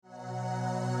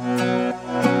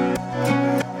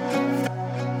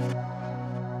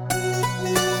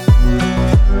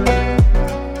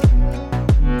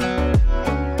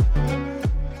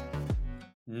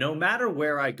matter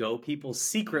where I go, people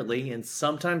secretly and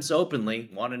sometimes openly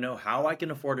want to know how I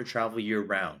can afford to travel year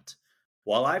round.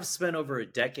 While I've spent over a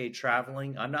decade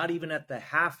traveling, I'm not even at the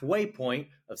halfway point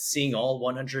of seeing all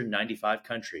 195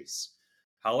 countries.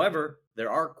 However,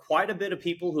 there are quite a bit of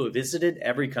people who have visited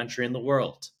every country in the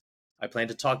world. I plan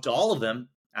to talk to all of them,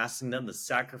 asking them the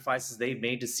sacrifices they've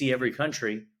made to see every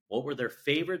country, what were their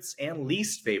favorites and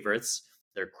least favorites,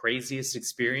 their craziest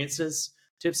experiences,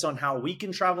 tips on how we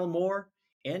can travel more,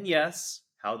 and yes,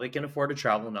 how they can afford to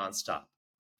travel nonstop.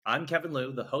 I'm Kevin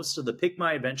Liu, the host of the Pick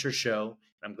My Adventure show,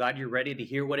 and I'm glad you're ready to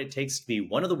hear what it takes to be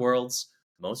one of the world's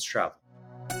most traveled.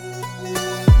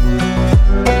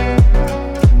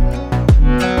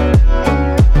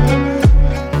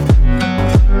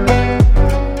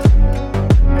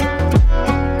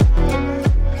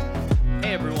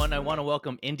 Hey everyone, I want to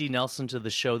welcome Indy Nelson to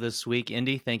the show this week.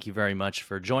 Indy, thank you very much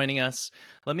for joining us.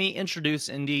 Let me introduce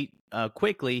Indy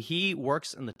quickly. He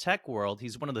works in the tech world.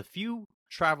 He's one of the few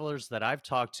travelers that I've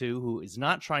talked to who is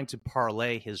not trying to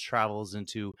parlay his travels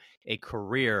into a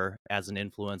career as an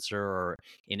influencer or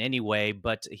in any way,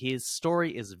 but his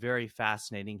story is very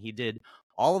fascinating. He did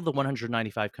all of the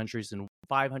 195 countries in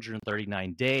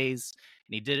 539 days,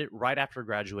 and he did it right after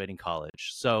graduating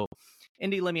college. So,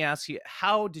 Indy, let me ask you,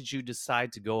 how did you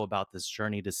decide to go about this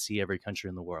journey to see every country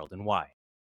in the world, and why?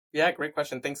 Yeah, great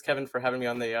question. Thanks, Kevin, for having me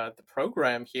on the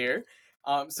program here.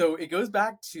 So it goes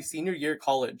back to senior year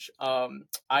college.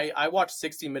 I watched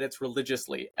 60 Minutes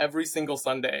religiously every single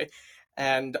Sunday.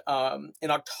 And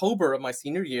in October of my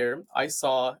senior year, I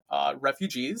saw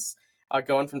refugees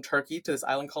going from Turkey to this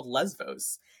island called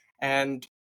Lesbos. And,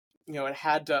 it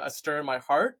had a stir in my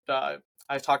heart.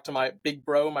 I talked to my big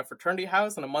bro in my fraternity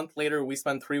house, and a month later, we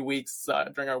spent 3 weeks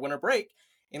during our winter break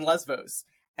in Lesbos.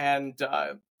 And,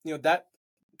 that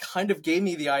kind of gave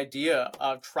me the idea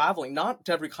of traveling, not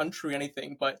to every country or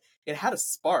anything, but it had a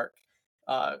spark.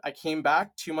 I came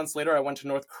back 2 months later. I went to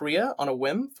North Korea on a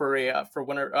whim for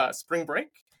spring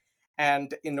break,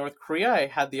 and in North Korea, I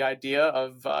had the idea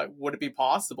of would it be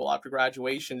possible after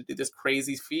graduation to do this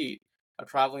crazy feat of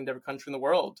traveling to every country in the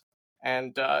world.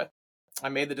 And I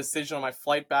made the decision on my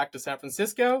flight back to San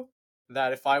Francisco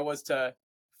that if I was to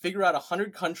figure out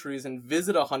 100 countries and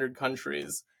visit 100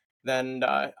 countries, then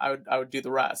I would do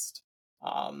the rest,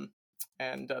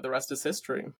 and the rest is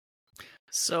history.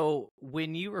 So,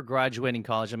 when you were graduating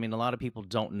college, I mean, a lot of people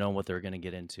don't know what they're going to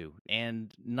get into,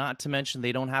 and not to mention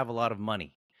they don't have a lot of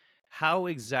money. How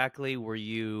exactly were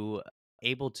you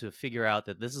able to figure out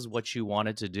that this is what you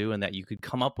wanted to do and that you could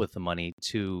come up with the money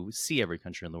to see every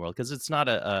country in the world? Because it's not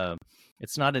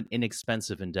it's not an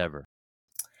inexpensive endeavor.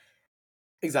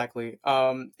 Exactly.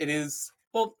 It is.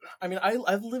 Well, I mean,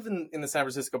 I live in the San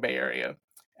Francisco Bay Area,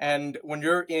 and when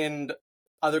you're in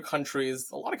other countries,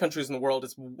 a lot of countries in the world,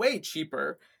 it's way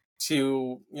cheaper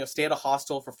to stay at a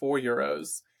hostel for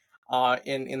 €4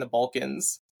 in the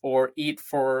Balkans, or eat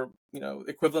for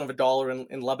equivalent of $1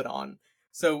 in Lebanon.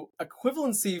 So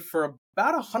equivalency for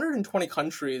about 120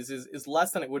 countries is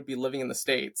less than it would be living in the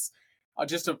States.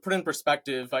 Just to put in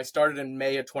perspective, I started in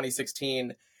May of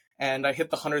 2016, and I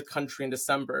hit the 100th country in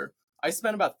December. I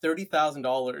spent about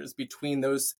 $30,000 between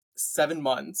those 7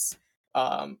 months,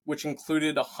 which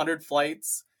included 100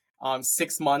 flights,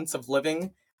 6 months of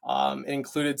living. It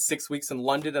included 6 weeks in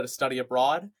London at a study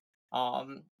abroad.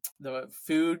 The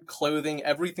food, clothing,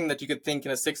 everything that you could think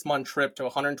in a 6-month trip to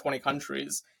 120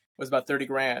 countries was about 30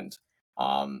 grand.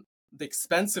 The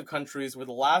expensive countries were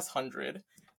the last 100,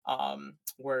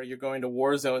 where you're going to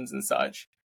war zones and such.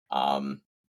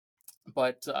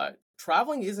 But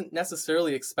traveling isn't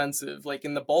necessarily expensive. Like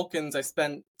in the Balkans, I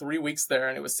spent 3 weeks there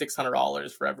and it was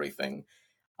 $600 for everything.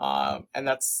 And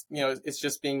that's, it's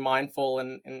just being mindful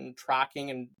and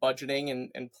tracking and budgeting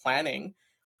and planning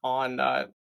on,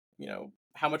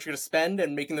 how much you're going to spend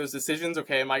and making those decisions.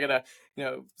 Okay, am I going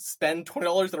to, spend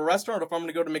 $20 at a restaurant, or if I'm going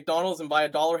to go to McDonald's and buy a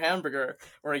 $1 hamburger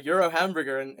or a euro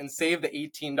hamburger and save the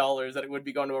 $18 that it would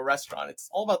be going to a restaurant? It's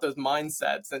all about those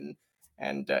mindsets, and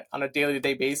on a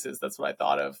day-to-day basis, that's what I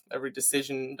thought of. Every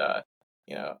decision,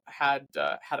 had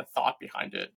a thought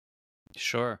behind it.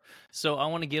 Sure. So I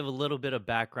want to give a little bit of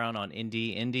background on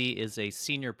Indy. Indy is a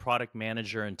senior product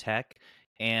manager in tech,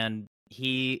 and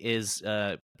he is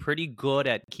pretty good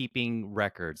at keeping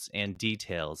records and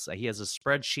details. He has a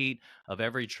spreadsheet of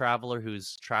every traveler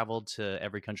who's traveled to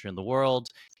every country in the world.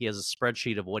 He has a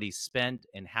spreadsheet of what he spent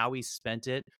and how he spent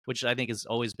it, which I think has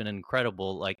always been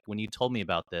incredible, like when you told me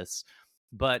about this.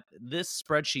 But this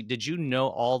spreadsheet, did you know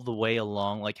all the way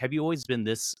along? Like, have you always been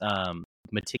this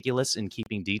meticulous in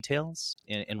keeping details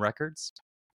in records?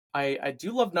 I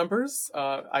do love numbers.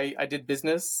 I did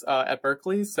business at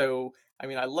Berkeley, so I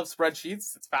mean, I love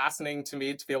spreadsheets. It's fascinating to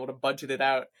me to be able to budget it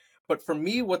out. But for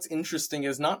me, what's interesting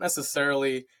is not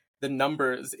necessarily the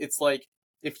numbers. It's like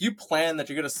if you plan that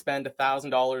you're going to spend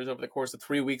 $1,000 over the course of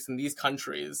 3 weeks in these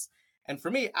countries, and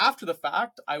for me, after the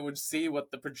fact, I would see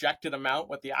what the projected amount,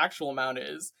 what the actual amount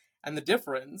is, and the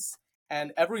difference.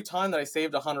 And every time that I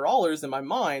saved $100 in my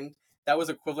mind, that was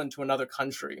equivalent to another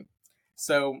country.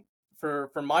 So for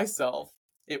myself,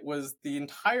 it was the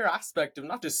entire aspect of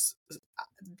not just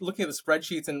looking at the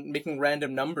spreadsheets and making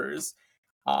random numbers,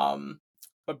 um,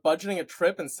 but budgeting a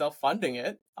trip and self-funding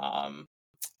it. And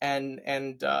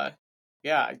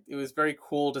yeah, it was very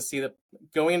cool to see that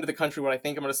going into the country what I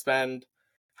think I'm going to spend,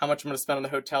 how much I'm going to spend on the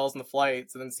hotels and the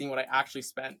flights, and then seeing what I actually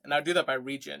spent. And I would do that by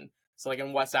region. So like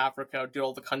in West Africa, I would do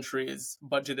all the countries,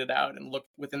 budget it out, and look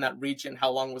within that region,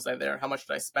 how long was I there? How much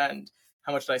did I spend?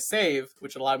 How much did I save?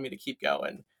 Which allowed me to keep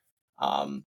going.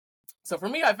 Um, so for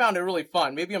me, I found it really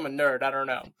fun. Maybe I'm a nerd. I don't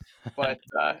know. But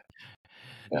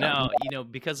yeah. No,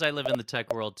 because I live in the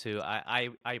tech world too, I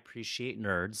appreciate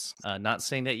nerds. Not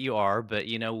saying that you are, but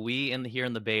we here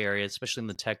in the Bay Area, especially in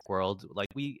the tech world, like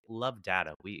we love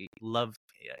data. We love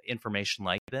information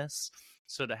like this.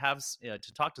 So to have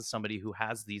to talk to somebody who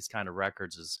has these kind of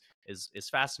records is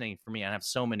fascinating for me. I have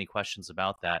so many questions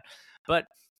about that. But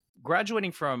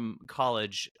graduating from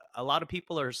college, a lot of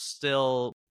people are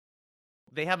still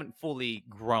they haven't fully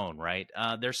grown, right?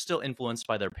 They're still influenced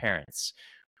by their parents.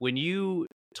 When you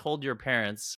told your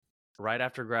parents right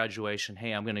after graduation,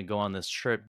 hey, I'm going to go on this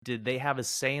trip, did they have a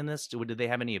say in this? Did they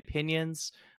have any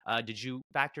opinions? Did you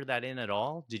factor that in at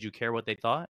all? Did you care what they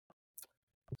thought?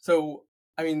 So,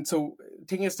 I mean, so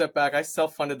taking a step back, I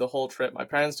self-funded the whole trip. My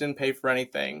parents didn't pay for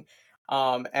anything.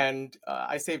 And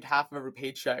I saved half of every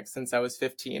paycheck since I was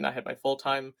 15. I had my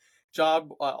full-time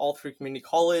job all through community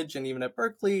college, and even at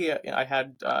Berkeley, I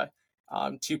had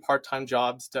two part-time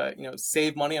jobs to,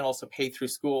 save money and also pay through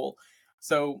school.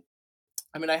 So,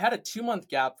 I mean, I had a 2-month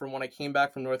gap from when I came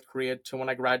back from North Korea to when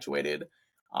I graduated.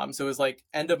 So it was like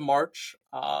end of March.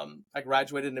 I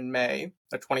graduated in May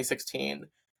of 2016,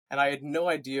 and I had no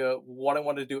idea what I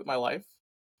wanted to do with my life.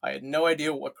 I had no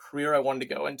idea what career I wanted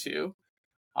to go into.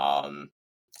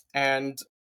 And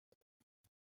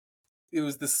it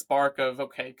was this spark of,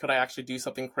 okay, could I actually do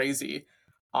something crazy?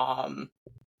 And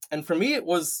for me, it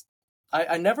was,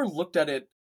 I never looked at it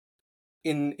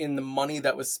in the money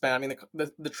that was spent. I mean,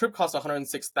 the trip cost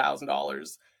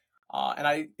 $106,000.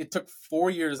 And it took 4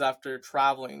 years after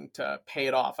traveling to pay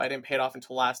it off. I didn't pay it off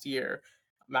until last year,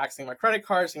 maxing my credit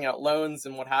cards, taking out loans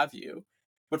and what have you.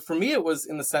 But for me, it was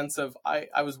in the sense of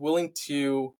I was willing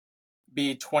to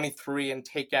be 23 and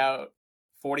take out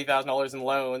 $40,000 in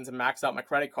loans and max out my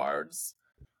credit cards,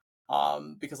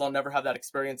 because I'll never have that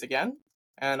experience again.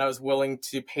 And I was willing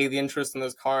to pay the interest on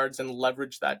those cards and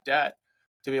leverage that debt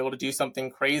to be able to do something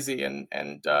crazy and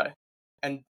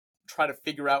try to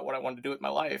figure out what I wanted to do with my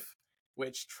life,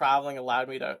 which traveling allowed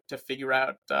me to figure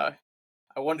out. I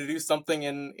wanted to do something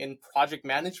in project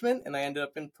management, and I ended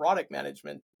up in product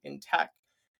management in tech.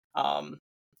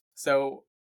 So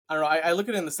I don't know. I look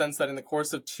at it in the sense that in the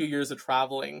course of 2 years of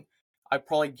traveling, I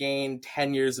probably gained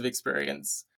 10 years of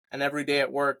experience. And every day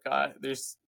at work,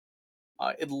 there's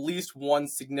at least one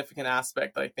significant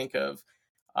aspect that I think of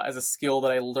as a skill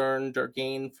that I learned or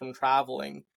gained from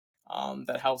traveling,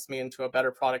 that helps me into a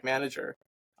better product manager.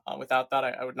 Without that,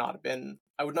 I would not have been,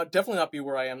 I would not definitely not be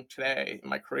where I am today in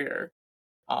my career.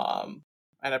 And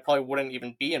I probably wouldn't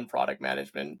even be in product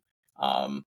management.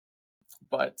 Um,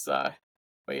 but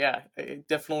yeah, it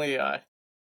definitely,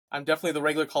 I'm definitely the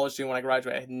regular college student when I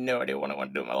graduate. I had no idea what I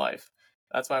wanted to do in my life.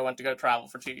 That's why I went to go travel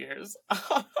for 2 years.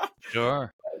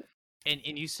 Sure. And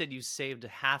you said you saved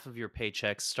half of your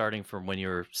paychecks starting from when you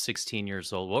were 16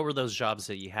 years old. What were those jobs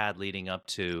that you had leading up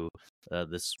to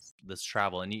this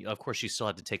travel? And of course, you still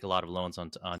had to take a lot of loans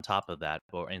on top of that,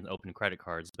 and open credit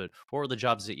cards. But what were the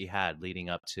jobs that you had leading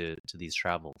up to these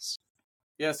travels?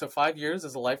 Yeah, so 5 years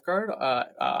as a lifeguard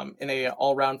in a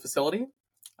all-round facility.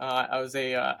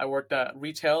 I worked at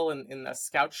retail in a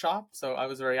scout shop, so I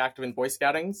was very active in Boy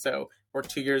Scouting. So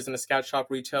worked 2 years in a scout shop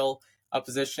retail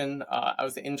position. I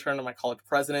was the intern of my college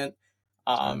president.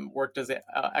 Worked as an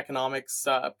economics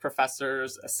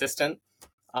professor's assistant.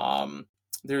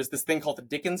 There's this thing called the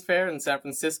Dickens Fair in San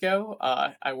Francisco.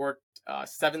 I worked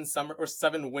 7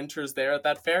 winters there at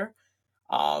that fair.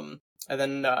 And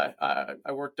then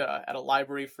I worked at a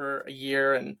library for a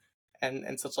year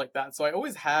and such like that. So I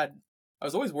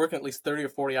was always working at least 30 or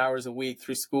 40 hours a week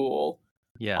through school.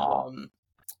 Yeah.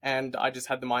 And I just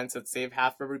had the mindset, save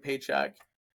half of every paycheck.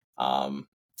 And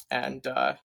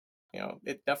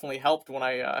it definitely helped when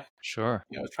I Sure.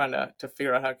 was trying to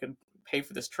figure out how I could pay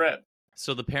for this trip.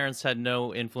 So the parents had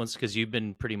no influence because you've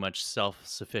been pretty much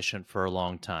self-sufficient for a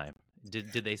long time.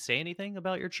 Did they say anything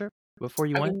about your trip before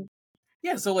you I went? mean,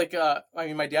 yeah, so like I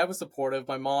mean my dad was supportive.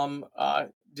 My mom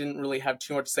didn't really have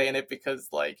too much say in it because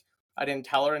like I didn't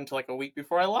tell her until like a week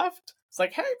before I left. It's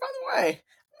like, hey, by the way,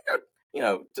 I'm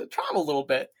gonna go, to travel a little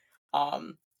bit. I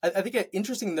think an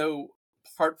interesting though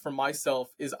part for myself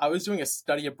is I was doing a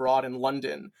study abroad in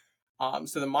London.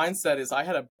 So the mindset is I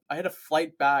had a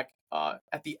flight back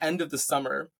at the end of the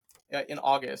summer in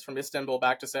August from Istanbul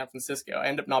back to San Francisco. I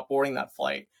ended up not boarding that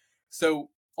flight. So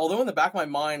although in the back of my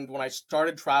mind, when I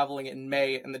started traveling in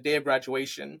May and the day of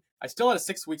graduation, I still had a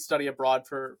 6 week study abroad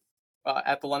for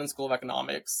at the London School of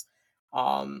Economics.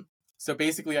 So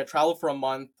basically, I traveled for a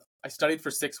month. I studied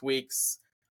for 6 weeks,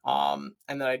 and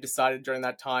then I decided during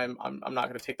that time I'm not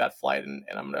going to take that flight and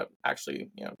I'm going to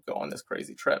actually go on this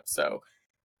crazy trip. So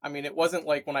I mean, it wasn't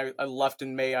like when I left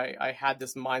in May, I had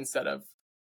this mindset of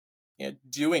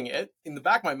doing it. In the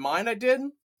back of my mind, I did,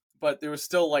 but there was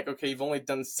still like, okay, you've only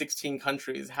done 16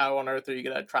 countries. How on earth are you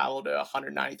going to travel to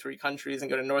 193 countries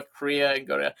and go to North Korea and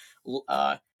go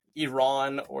to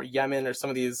Iran or Yemen or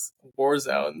some of these war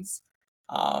zones?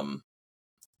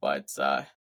 But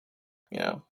you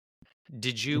know,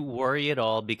 Did you worry at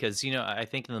all? Because, I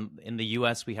think in the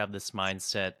US, we have this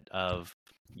mindset of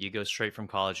you go straight from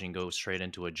college and go straight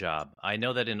into a job. I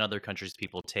know that in other countries,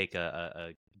 people take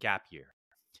a gap year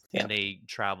yeah, and they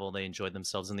travel, they enjoy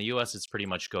themselves. In the US, it's pretty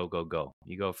much go, go, go.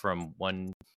 You go from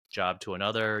one job to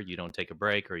another, you don't take a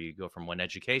break, or you go from one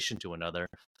education to another,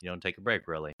 you don't take a break,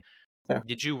 really. yeah.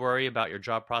 Did you worry about your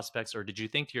job prospects, or did you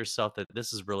think to yourself that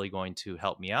this is really going to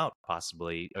help me out,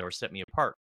 possibly, or set me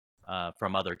apart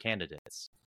from other candidates?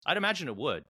 I'd imagine it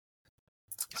would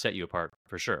set you apart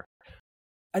for sure.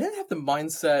 I didn't have the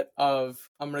mindset of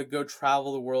I'm going to go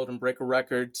travel the world and break a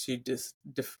record to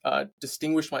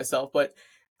distinguish myself. But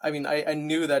I mean, I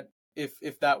knew that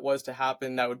if that was to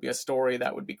happen, that would be a story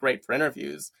that would be great for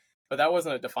interviews. But that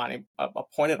wasn't a defining a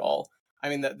point at all. I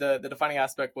mean, the defining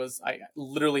aspect was I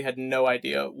literally had no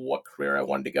idea what career I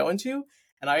wanted to go into.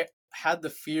 And I had the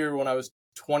fear when I was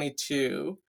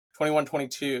 22, 21,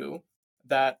 22,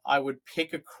 that I would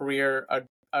pick a career,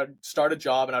 I'd start a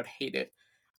job and I'd hate it,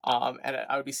 and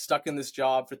I would be stuck in this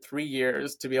job for 3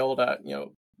 years to be able to,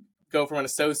 go from an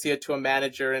associate to a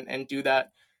manager and do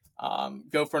that,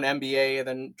 go for an MBA and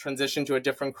then transition to a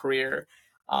different career.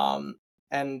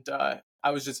 And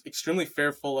I was just extremely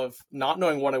fearful of not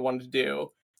knowing what I wanted to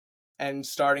do and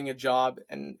starting a job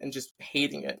and just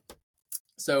hating it.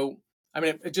 So, I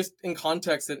mean, it just in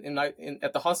context, at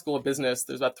the Haas School of Business,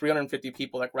 there's about 350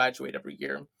 people that graduate every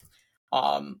year.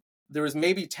 There was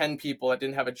maybe 10 people that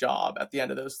didn't have a job at the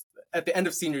end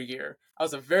of senior year. I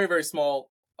was a very, very small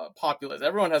populace.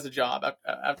 Everyone has a job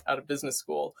out of business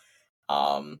school.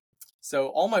 So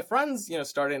all my friends,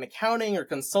 started in accounting or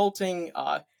consulting,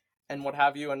 and what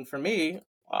have you. And for me,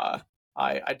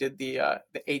 I did the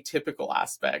atypical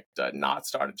aspect, not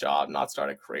start a job, not start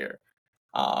a career.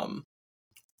 But I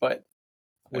mean,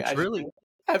 Which I just really, didn't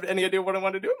have any idea what I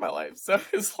wanted to do in my life. So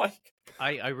it's like,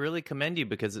 I really commend you,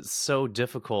 because it's so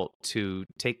difficult to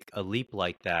take a leap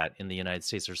like that in the United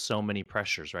States. There's so many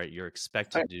pressures, right? You're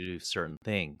expected to do certain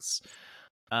things.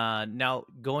 Now,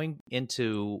 going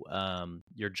into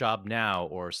your job now,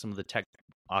 or some of the tech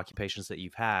occupations that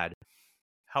you've had,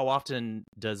 how often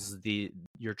does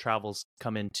your travels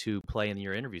come into play in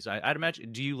your interviews? I'd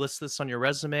imagine, do you list this on your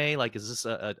resume? Like, is this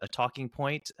a talking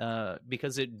point?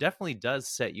 Because it definitely does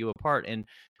set you apart. And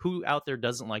who out there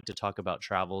doesn't like to talk about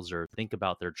travels or think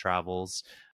about their travels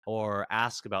or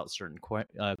ask about certain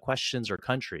questions or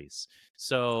countries?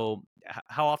 So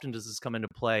how often does this come into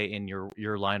play in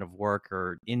your line of work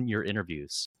or in your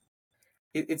interviews?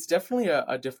 it's definitely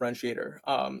a differentiator.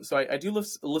 So I do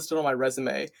list it on my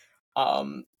resume,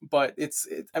 but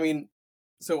I mean,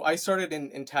 so I started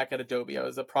in tech at Adobe. I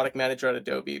was a product manager at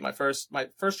Adobe, my first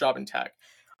job in tech.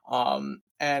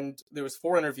 And there was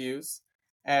 4 interviews,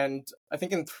 and I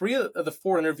think in 3 of the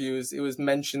 4 interviews, it was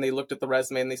mentioned they looked at the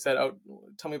resume and they said, "Oh,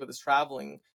 tell me about this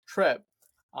traveling trip."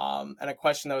 And a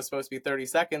question that was supposed to be 30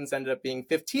 seconds ended up being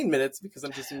 15 minutes because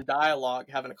I'm just in dialogue,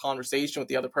 having a conversation with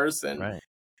the other person. Right.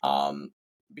 Um,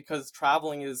 because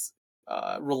traveling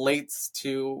relates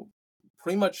to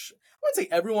pretty much, I wouldn't say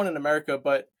everyone in America,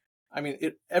 but I mean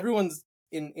everyone's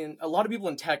in a lot of people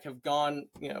in tech have gone,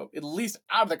 at least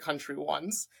out of the country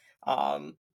once,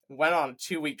 went on a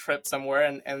 2 week trip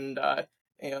somewhere, and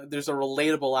there's a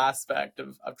relatable aspect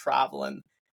of traveling.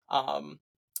 And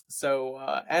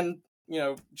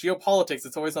geopolitics,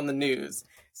 it's always on the news,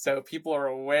 so people are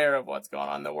aware of what's going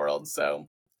on in the world. So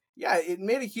yeah, it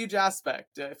made a huge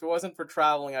aspect. If it wasn't for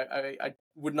traveling, I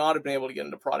would not have been able to get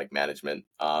into product management.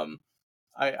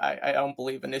 I don't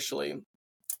believe initially.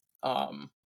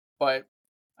 But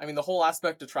I mean, the whole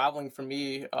aspect of traveling for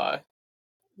me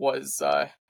was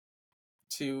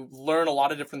to learn a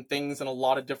lot of different things in a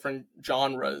lot of different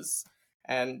genres.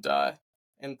 And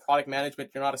in product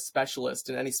management, you're not a specialist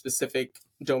in any specific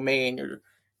domain.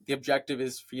 The objective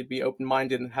is for you to be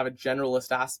open-minded and have a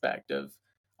generalist aspect of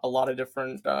a lot of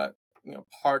different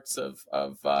parts of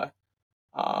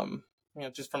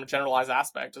just from a generalized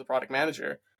aspect of the product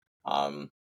manager. So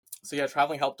yeah,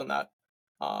 traveling helped on that.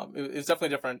 It's definitely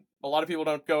different. A lot of people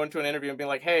don't go into an interview and be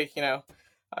like, hey,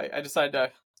 I decided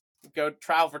to go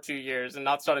travel for 2 years and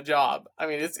not start a job. I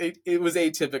mean, it was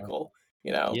atypical,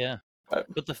 Yeah.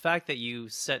 But the fact that you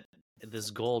set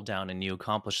this goal down and you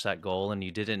accomplished that goal and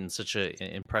you did it in such an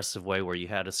impressive way where you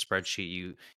had a spreadsheet,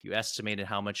 you estimated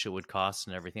how much it would cost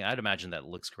and everything. I'd imagine that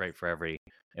looks great for every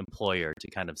employer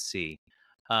to kind of see.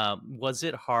 Was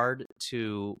it hard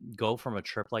to go from a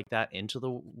trip like that into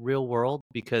the real world?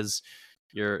 Because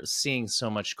you're seeing so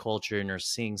much culture and you're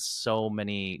seeing so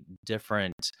many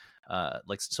different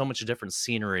so much different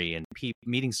scenery and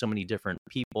meeting so many different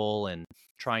people and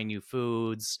trying new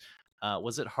foods.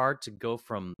 Was it hard to go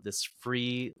from this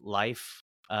free life,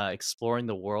 exploring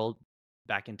the world,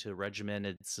 back into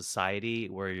regimented society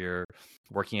where you're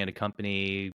working at a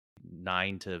company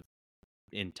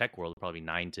in tech world, probably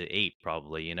 9 to 8,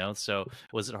 probably, So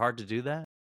was it hard to do that?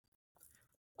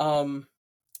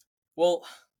 Well,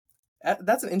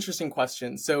 that's an interesting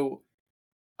question. So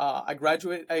I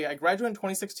graduated in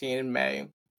 2016 in May.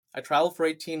 I traveled for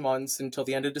 18 months until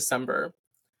the end of December.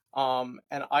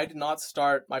 And I did not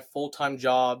start my full-time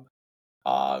job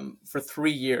for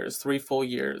 3 full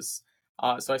years.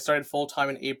 So I started full-time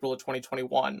in April of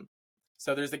 2021.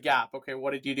 So there's a gap. Okay,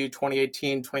 what did you do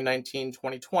 2018, 2019,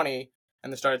 2020,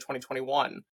 and the start of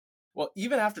 2021? Well,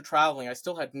 even after traveling, I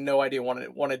still had no idea what I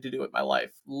wanted to do with my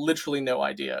life. Literally no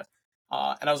idea.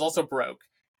 And I was also broke.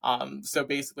 So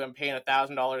basically, I'm paying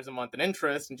 $1,000 a month in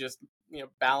interest and just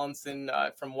balancing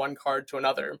from one card to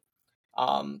another.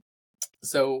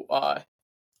 So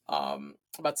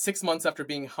about 6 months after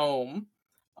being home,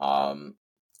 I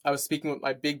was speaking with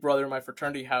my big brother in my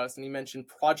fraternity house, and he mentioned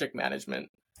project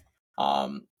management.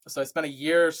 So I spent a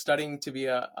year studying to be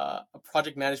a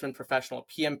project management professional,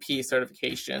 PMP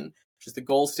certification, which is the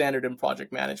gold standard in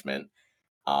project management.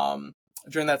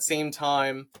 During that same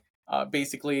time,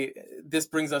 basically, this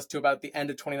brings us to about the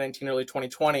end of 2019, early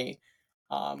 2020.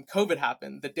 COVID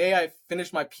happened. The day I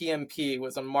finished my PMP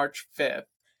was on March 5th,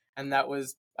 and that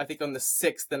was, I think, on the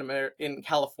 6th in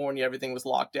California, everything was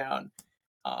locked down.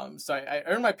 So I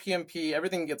earned my PMP,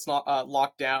 everything gets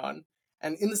locked down.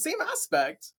 And in the same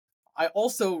aspect, I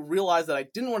also realized that I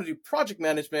didn't want to do project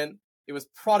management. It was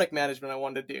product management I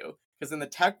wanted to do. Because in the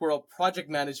tech world, project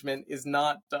management is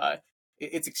not,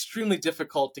 it's extremely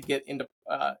difficult to get into,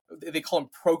 they call them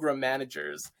program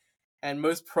managers. And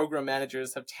most program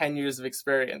managers have 10 years of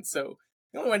experience. So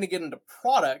the only way to get into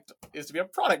product is to be a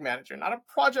product manager, not a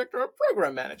project or a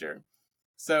program manager.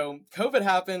 So COVID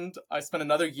happened. I spent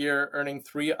another year earning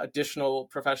 3 additional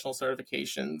professional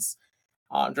certifications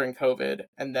during COVID.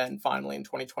 And then finally in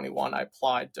 2021, I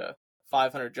applied to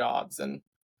 500 jobs and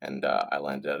I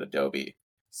landed at Adobe.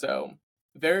 So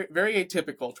very, very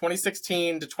atypical.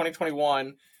 2016 to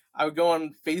 2021, I would go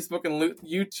on Facebook and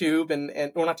YouTube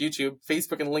or not YouTube,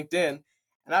 Facebook and LinkedIn.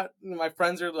 And my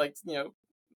friends are like,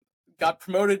 got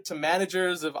promoted to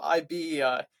managers of IB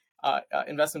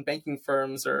investment banking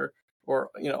firms or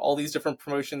all these different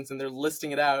promotions, and they're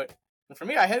listing it out. And for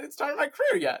me, I hadn't started my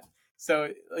career yet, so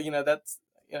that's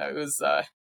it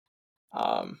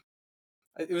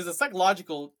was a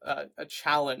psychological a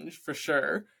challenge for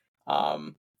sure.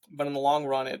 But in the long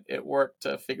run, it worked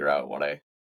to figure out what I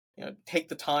take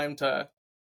the time to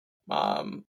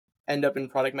end up in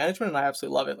product management, and I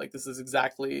absolutely love it. Like, this is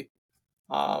exactly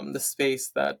the space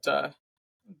that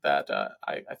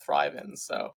I thrive in.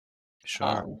 So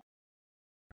sure.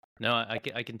 No,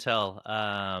 I can tell.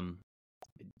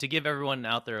 To give everyone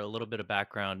out there a little bit of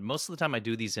background, most of the time I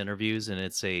do these interviews and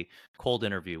it's a cold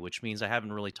interview, which means I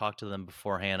haven't really talked to them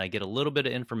beforehand. I get a little bit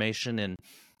of information and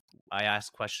I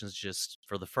ask questions just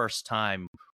for the first time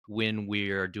when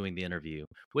we're doing the interview.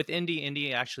 With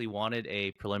Indy actually wanted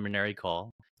a preliminary call.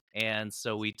 And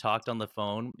so we talked on the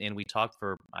phone and we talked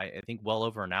for, I think, well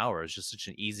over an hour. It's just such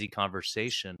an easy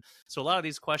conversation. So a lot of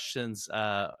these questions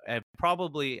I've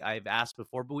asked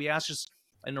before, but we asked just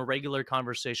in a regular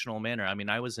conversational manner. I mean,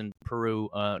 I was in Peru.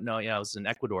 I was in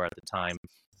Ecuador at the time.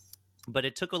 but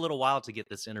it took a little while to get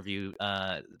this interview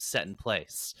set in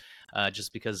place,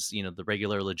 just because the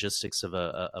regular logistics of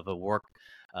a work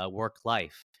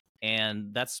life.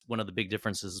 And that's one of the big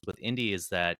differences with Indy, is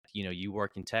that you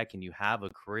work in tech and you have a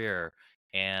career,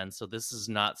 and so this is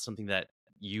not something that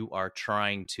you are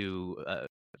trying to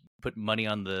put money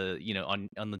on the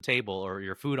on the table, or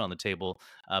your food on the table,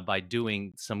 by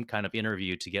doing some kind of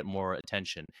interview to get more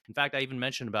attention. In fact, I even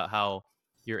mentioned about how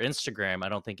your Instagram, I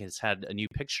don't think has had a new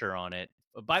picture on it.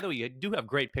 By the way, you do have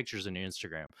great pictures on your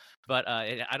Instagram, but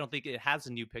I don't think it has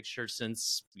a new picture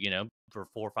since for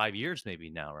 4 or 5 years maybe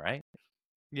now, right?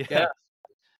 Yeah. Yeah.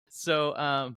 So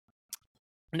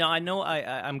now I know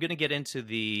I'm going to get into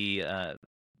the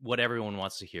what everyone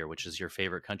wants to hear, which is your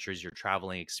favorite countries, your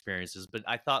traveling experiences. But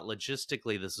I thought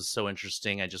logistically this was so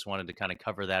interesting. I just wanted to kind of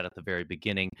cover that at the very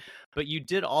beginning. But you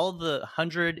did all the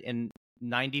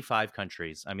 195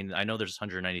 countries. I mean, I know there's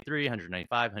 193,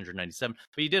 195, 197,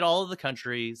 but you did all of the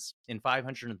countries in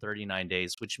 539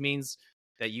 days, which means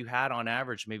that you had on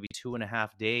average maybe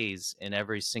 2.5 days in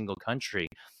every single country.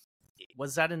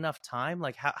 Was that enough time?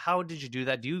 Like, how did you do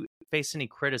that? Do you face any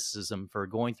criticism for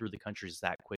going through the countries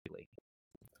that quickly?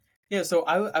 Yeah, so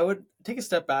I would take a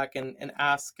step back and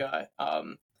ask,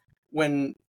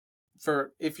 when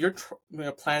if you're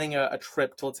planning a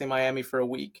trip to, let's say, Miami for a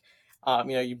week,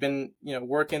 you've been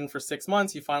working for 6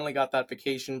 months, you finally got that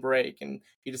vacation break, and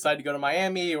you decide to go to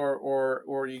Miami,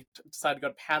 or you decide to go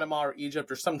to Panama or Egypt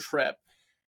or some trip.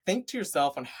 Think to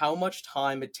yourself on how much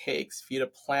time it takes for you to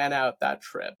plan out that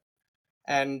trip.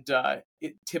 And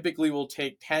it typically will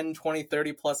take 10, 20,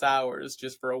 30 plus hours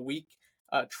just for a week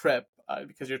trip,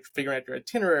 because you're figuring out your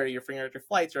itinerary, you're figuring out your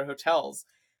flights, your hotels.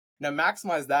 Now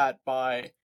maximize that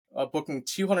by booking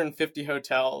 250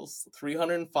 hotels,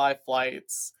 305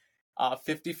 flights,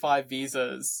 55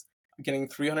 visas, getting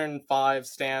 305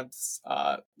 stamps,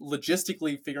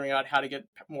 logistically figuring out how to get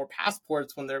more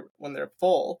passports when they're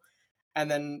full,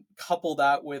 and then couple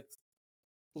that with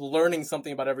learning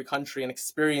something about every country and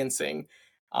experiencing.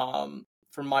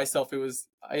 For myself,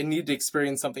 I needed to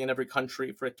experience something in every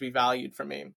country for it to be valued for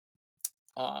me.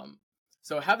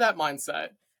 So have that mindset,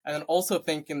 and then also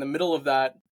think in the middle of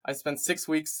that, I spent 6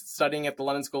 weeks studying at the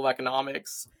London School of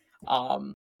Economics.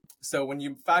 So when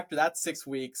you factor that 6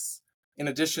 weeks, in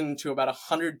addition to about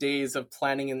 100 days of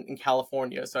planning in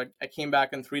California, so I came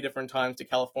back in 3 different times to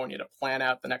California to plan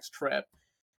out the next trip.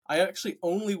 I actually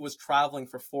only was traveling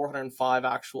for 405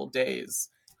 actual days.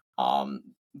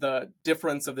 The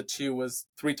difference of the two was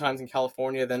 3 times in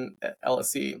California, then at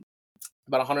LSE,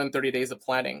 about 130 days of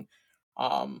planning.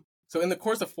 So in the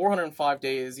course of 405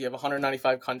 days, you have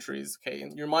 195 countries. Okay,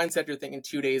 in your mindset, you're thinking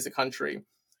 2 days a country.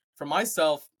 For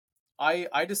myself,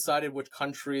 I decided which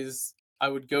countries I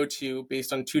would go to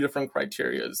based on 2 different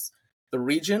criterias. The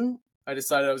region, I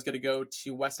decided I was going to go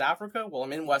to West Africa. Well,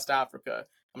 I'm in West Africa.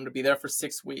 I'm going to be there for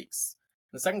 6 weeks.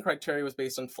 The second criteria was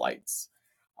based on flights.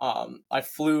 I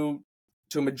flew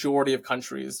to a majority of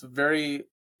countries. Very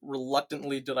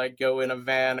reluctantly did I go in a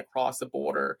van across the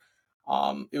border.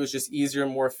 It was just easier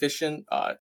and more efficient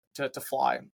to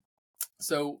fly.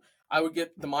 So I would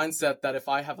get the mindset that if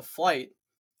I have a flight,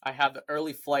 I have the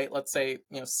early flight, let's say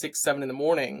 6, 7 in the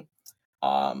morning,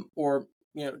 or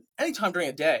anytime during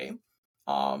a day.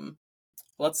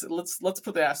 Let's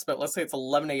put the aspect. Let's say it's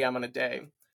 11 a.m. on a day.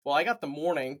 Well, I got the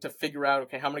morning to figure out,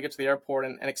 okay, how I'm going to get to the airport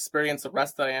and experience the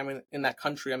rest that I am in that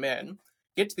country I'm in.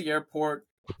 Get to the airport.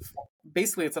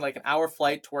 Basically, it's like an hour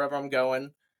flight to wherever I'm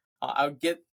going. I would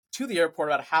get to the airport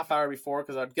about a half hour before,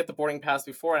 because I'd get the boarding pass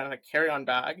before, and I had a carry-on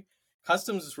bag.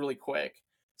 Customs is really quick.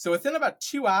 So within about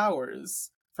 2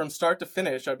 hours from start to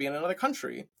finish, I'd be in another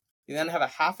country. You then have a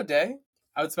half a day.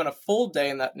 I would spend a full day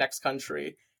in that next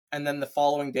country, and then the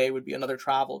following day would be another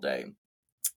travel day.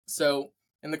 So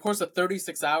in the course of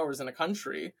 36 hours in a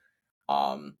country,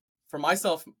 for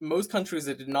myself, most countries,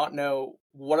 I did not know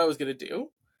what I was going to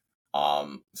do.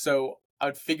 So I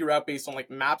would figure out based on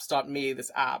like maps.me,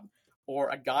 this app, or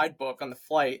a guidebook on the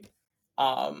flight.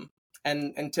 And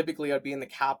typically I'd be in the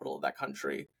capital of that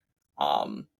country.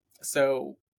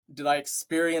 So did I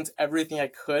experience everything I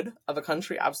could of a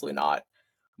country? Absolutely not.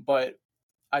 But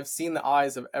I've seen the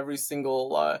eyes of every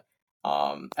single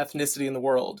ethnicity in the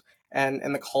world,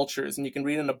 and the cultures. And you can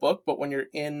read in a book, but when you're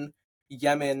in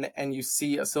Yemen and you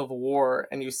see a civil war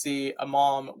and you see a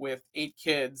mom with 8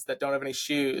 kids that don't have any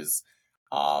shoes,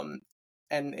 and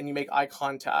you make eye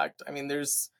contact, I mean,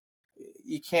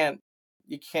 you can't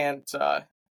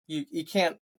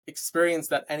experience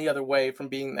that any other way from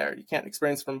being there. You can't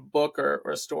experience from a book or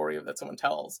a story that someone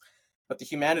tells. But the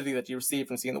humanity that you receive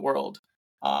from seeing the world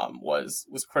was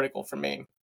critical for me.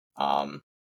 But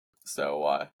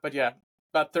yeah,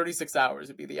 about 36 hours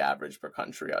would be the average per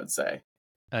country, I'd say.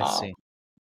 I Um, see.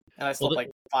 and I Well, slept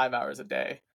like 5 hours a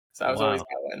day, so I was always wow.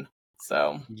 going.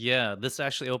 So Yeah, this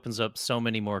actually opens up so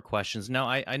many more questions. Now,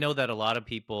 I know that a lot of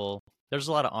people, there's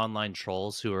a lot of online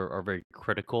trolls who are very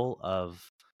critical of,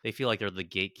 they feel like they're the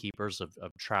gatekeepers of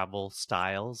travel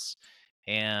styles.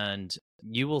 And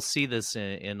you will see this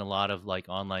in a lot of like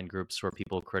online groups where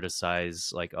people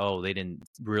criticize, like, oh, they didn't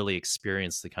really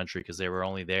experience the country because they were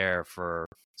only there for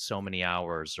so many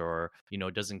hours, or,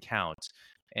 it doesn't count.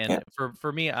 yeah, And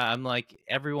for me, I'm like,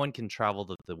 everyone can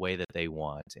travel the way that they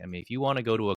want. I mean, if you want to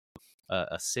go to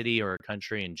a city or a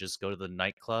country and just go to the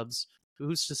nightclubs,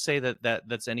 who's to say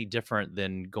that's any different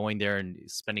than going there and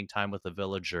spending time with a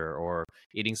villager or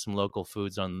eating some local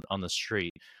foods on the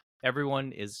street?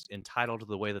 Everyone is entitled to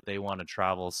the way that they want to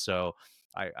travel. So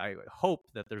I hope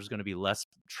that there's going to be less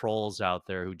trolls out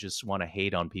there who just want to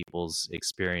hate on people's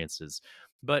experiences.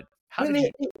 But I how mean,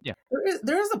 did you? Yeah,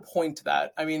 there is a point to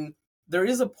that. I mean, there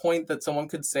is a point that someone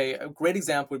could say. A great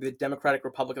example would be the Democratic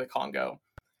Republic of the Congo.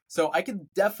 So I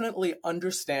could definitely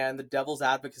understand the devil's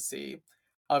advocacy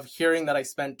of hearing that I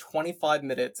spent 25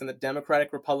 minutes in the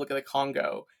Democratic Republic of the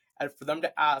Congo, and for them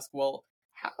to ask, well,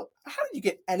 how did you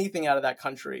get anything out of that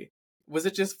country? Was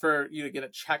it just for you to get a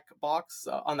check box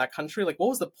on that country? Like, what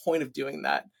was the point of doing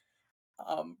that?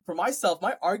 For myself,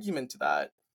 my argument to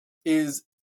that is,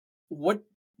 what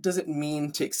does it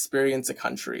mean to experience a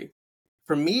country?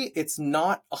 For me, it's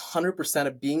not 100%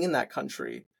 of being in that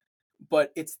country,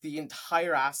 but it's the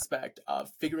entire aspect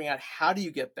of figuring out how do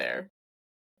you get there.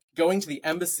 Going to the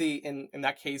embassy in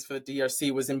that case for the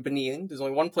DRC was in Benin. There's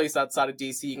only one place outside of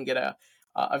DC you can get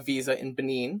a visa in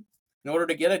Benin. In order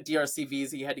to get a DRC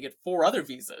visa, you had to get 4 other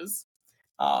visas.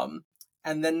 And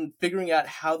then figuring out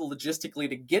how logistically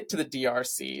to get to the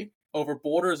DRC over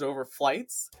borders, over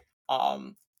flights.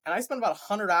 And I spent about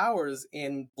 100 hours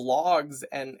in blogs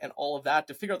and all of that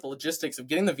to figure out the logistics of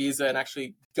getting the visa and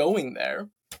actually going there.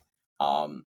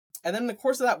 And then in the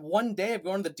course of that one day of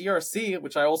going to the DRC,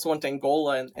 which I also went to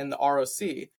Angola and the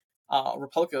ROC,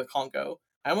 Republic of the Congo,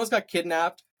 I almost got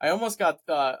kidnapped. I almost got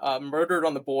murdered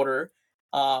on the border.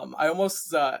 I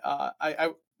almost,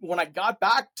 when I got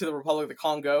back to the Republic of the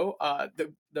Congo,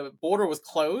 the border was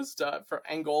closed for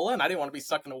Angola, and I didn't want to be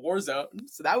stuck in a war zone.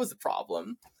 So that was the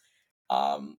problem.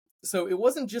 So it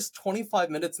wasn't just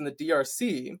 25 minutes in the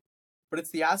DRC, but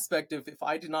it's the aspect of, if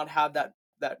I did not have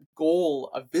that goal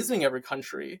of visiting every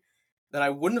country, then I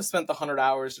wouldn't have spent the 100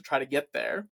 hours to try to get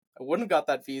there. I wouldn't have got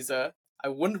that visa. I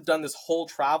wouldn't have done this whole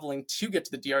traveling to get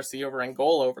to the DRC over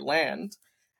Angola over land.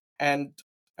 And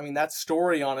I mean, that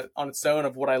story on its own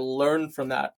of what I learned from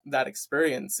that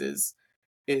experience is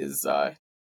I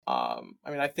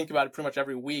mean, I think about it pretty much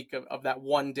every week of that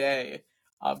one day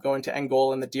of going to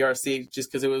Angola and the DRC,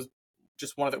 just because it was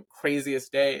just one of the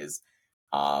craziest days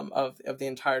of the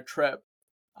entire trip.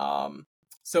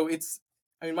 So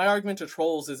I mean, my argument to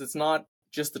trolls is it's not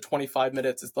just the 25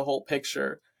 minutes, it's the whole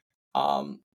picture.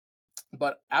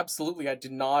 But absolutely, I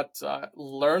did not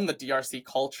learn the DRC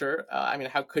culture. I mean,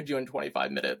 how could you in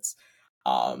 25 minutes?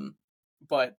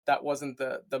 But that wasn't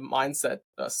the mindset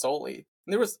solely.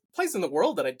 And there was a place in the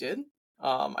world that I did.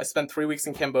 I spent 3 weeks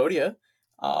in Cambodia,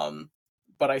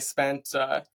 but I spent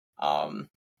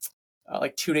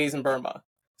like 2 days in Burma.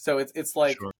 So it's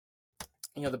like, sure.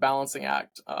 The balancing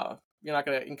act. You're not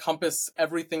going to encompass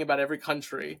everything about every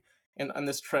country on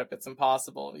this trip. It's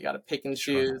impossible. You got to pick and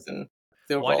choose. Sure.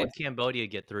 And Why did Cambodia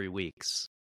get 3 weeks?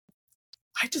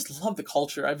 I just love the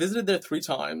culture. I visited there 3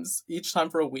 times, each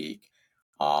time for a week.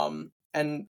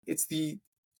 And it's the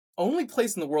only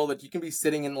place in the world that you can be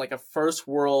sitting in like a first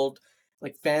world,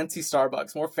 like fancy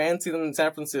Starbucks, more fancy than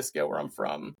San Francisco, where I'm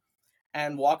from,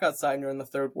 and walk outside and you're in the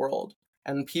third world.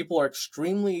 And people are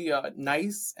extremely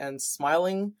nice and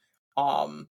smiling.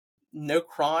 No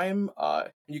crime.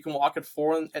 You can walk at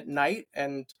 4 at night,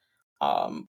 and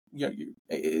you're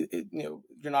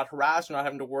not harassed. You're not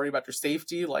having to worry about your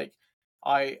safety. Like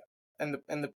and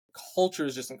the culture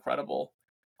is just incredible.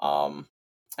 And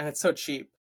it's so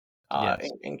cheap Yes.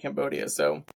 in Cambodia.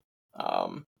 So yeah,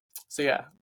 3 weeks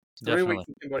Definitely.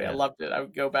 in Cambodia. Yeah. I loved it. I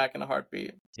would go back in a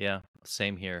heartbeat. Yeah,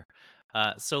 same here.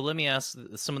 So let me ask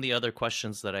some of the other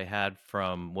questions that I had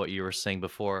from what you were saying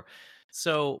before.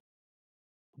 So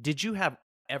did you have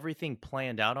everything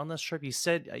planned out on this trip? You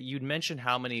said you'd mentioned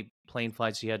how many plane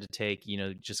flights you had to take,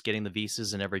 just getting the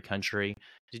visas in every country.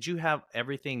 Did you have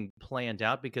everything planned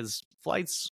out? Because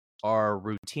flights are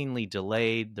routinely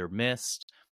delayed, they're missed.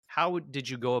 How did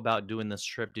you go about doing this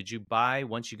trip? Did you buy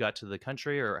once you got to the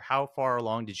country, or how far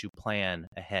along did you plan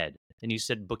ahead? And you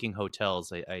said booking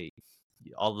hotels. I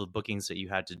all the bookings that you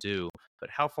had to do. But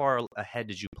how far ahead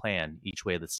did you plan each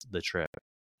way of the trip?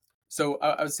 So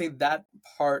I would say that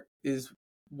part is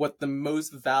what the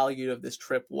most valued of this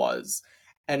trip was.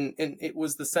 And it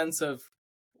was the sense of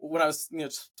when I was,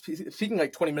 speaking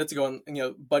like 20 minutes ago and,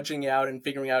 budgeting out and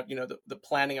figuring out, the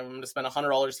planning of I'm going to spend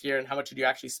 $100 here and how much did you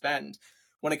actually spend?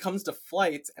 When it comes to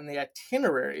flights and the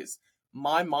itineraries,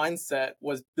 my mindset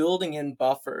was building in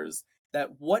buffers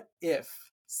that what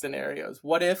if scenarios,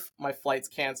 what if my flight's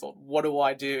canceled? What do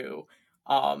I do?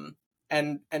 And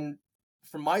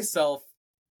for myself,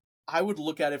 I would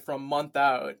look at it from a month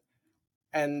out,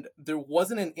 and there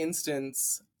wasn't an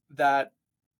instance that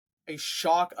a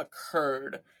shock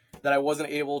occurred that I wasn't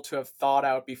able to have thought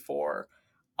out before.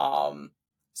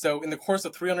 So in the course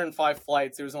of 305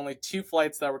 flights, there was only 2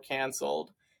 flights that were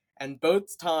canceled, and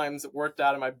both times it worked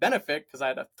out in my benefit because I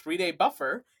had a 3-day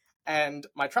buffer, and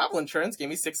my travel insurance gave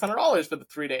me $600 for the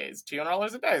 3 days,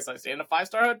 $200 a day. So I stayed in a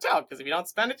 5-star hotel because if you don't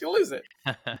spend it, you lose it.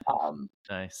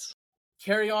 Nice.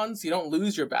 Carry-on, so you don't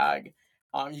lose your bag.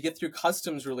 You get through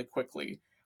customs really quickly.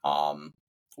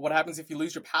 What happens if you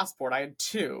lose your passport? I had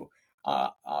 2.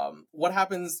 What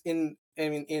happens in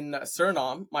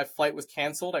Suriname? My flight was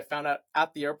canceled. I found out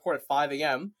at the airport at 5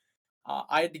 a.m.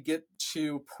 I had to get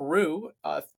to Peru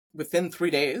within 3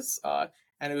 days,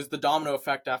 and it was the domino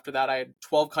effect after that. I had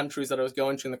 12 countries that I was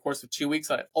going to in the course of 2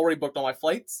 weeks. I had already booked all my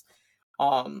flights,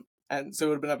 and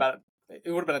so it would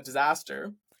have been a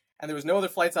disaster. And there was no other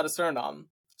flights out of Suriname,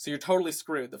 so you're totally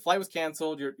screwed. The flight was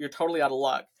canceled. You're totally out of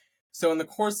luck. So in the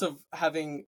course of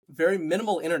having very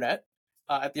minimal internet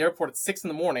at the airport at 6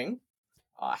 a.m,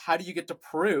 how do you get to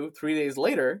Peru 3 days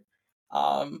later,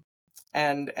 and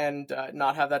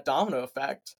not have that domino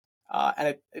effect?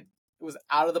 And it was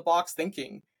out of the box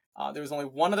thinking. There was only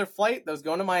one other flight that was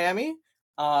going to Miami,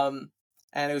 and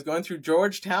it was going through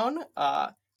Georgetown.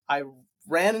 I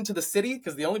ran into the city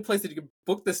because the only place that you could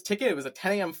book this ticket, it was a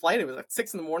 10 a.m. flight. It was at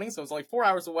 6 a.m, so it was only 4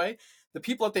 hours away. The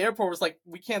people at the airport was like,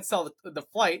 we can't sell the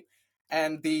flight.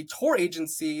 And the tour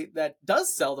agency that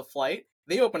does sell the flight,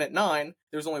 they open at 9.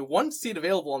 There's only one seat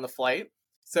available on the flight.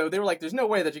 So they were like, there's no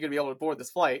way that you're going to be able to board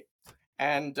this flight.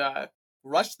 And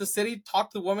rushed to the city,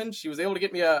 talked to the woman. She was able to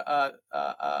get me a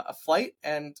flight,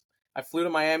 and I flew to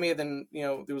Miami. And then,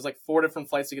 there was like 4 different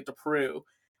flights to get to Peru.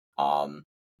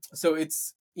 So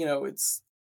it's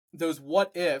those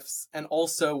what ifs, and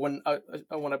also when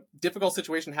a difficult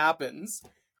situation happens,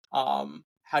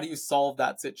 how do you solve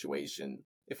that situation?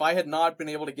 If I had not been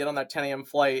able to get on that 10 a.m.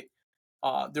 flight,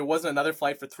 there wasn't another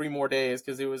flight for 3 more days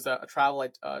because it was a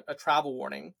travel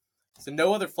warning. So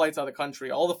no other flights out of the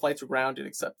country. All the flights were grounded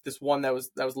except this one that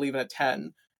was leaving at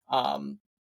 10. Then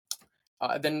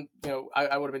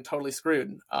I would have been totally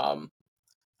screwed.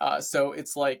 So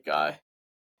it's like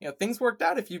things worked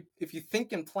out if you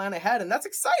think and plan ahead, and that's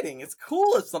exciting. It's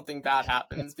cool if something bad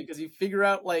happens because you figure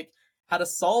out like how to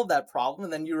solve that problem,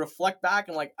 and then you reflect back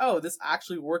and like, oh, this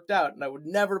actually worked out, and I would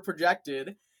never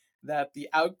projected that the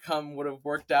outcome would have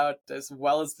worked out as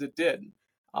well as it did.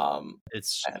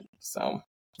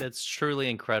 It's truly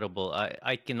incredible.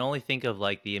 I can only think of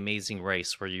like The Amazing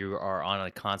Race, where you are on a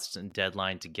constant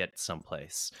deadline to get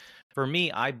someplace. For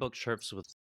me, I book trips with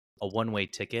a one-way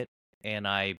ticket, and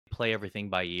I play everything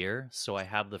by ear, so I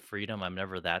have the freedom. I'm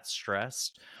never that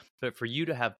stressed. But for you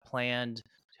to have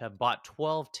bought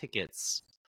 12 tickets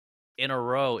in a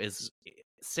row is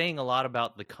saying a lot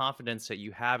about the confidence that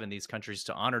you have in these countries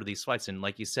to honor these flights. And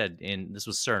like you said, this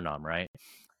was Suriname, right?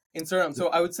 In Suriname. So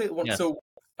I would say, Yes. So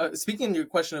speaking of your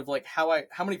question of like how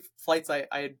many flights I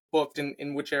had booked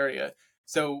in which area.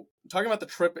 So talking about the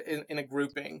trip in a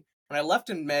grouping, when I left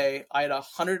in May, I had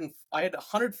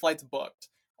 100 flights booked.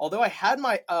 Although I had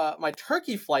my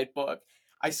Turkey flight booked,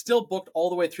 I still booked all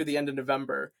the way through the end of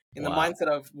November in the mindset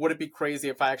of, would it be crazy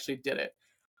if I actually did it?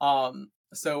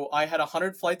 So I had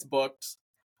 100 flights booked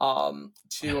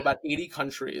to about 80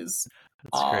 countries.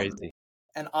 That's crazy.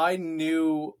 And I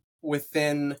knew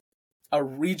within a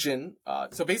region,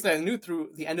 so basically I knew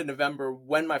through the end of November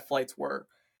when my flights were.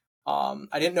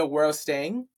 I didn't know where I was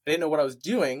staying. I didn't know what I was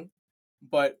doing,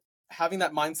 but having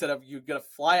that mindset of you're going to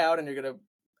fly out and you're going to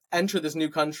enter this new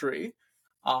country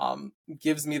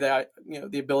gives me the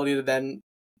ability to then,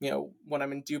 when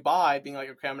I'm in Dubai, being like,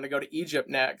 okay, I'm going to go to Egypt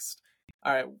next.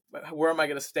 All right, where am I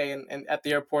going to stay? And at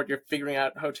the airport, you're figuring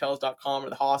out hotels.com or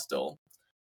the hostel.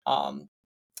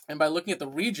 And by looking at the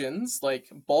regions, like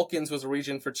Balkans was a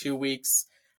region for 2 weeks.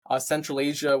 Central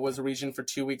Asia was a region for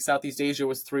 2 weeks. Southeast Asia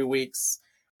was 3 weeks.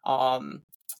 Within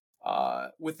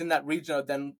that region, I would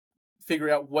then figure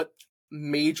out what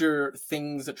major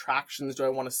attractions do I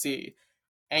want to see.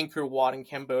 Angkor Wat in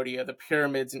Cambodia, the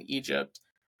pyramids in Egypt,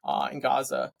 in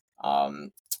Gaza,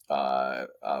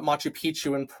 Machu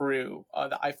Picchu in Peru,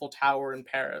 the Eiffel Tower in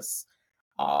Paris,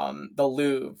 the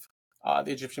Louvre,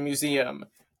 the Egyptian Museum.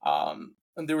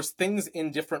 And there was things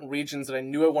in different regions that I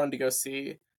knew I wanted to go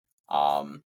see.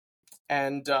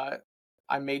 And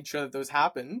I made sure that those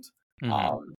happened.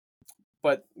 Mm-hmm.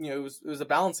 But it was a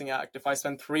balancing act. If I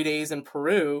spent 3 days in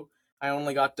Peru, I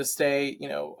only got to stay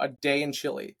a day in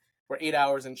Chile or 8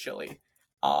 hours in Chile.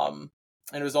 And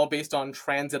it was all based on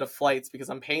transit of flights because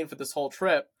I'm paying for this whole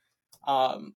trip.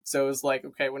 So it was like,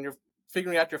 okay, when you're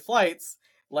figuring out your flights,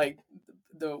 like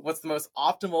what's the most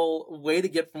optimal way to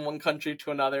get from one country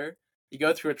to another? You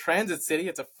go through a transit city.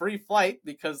 It's a free flight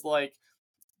because like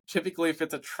typically if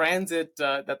it's a transit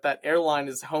that airline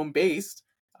is home based,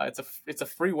 it's a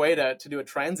free way to do a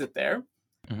transit there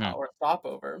or a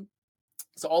stopover.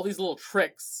 So all these little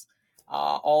tricks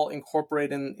all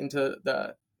incorporate into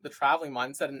the traveling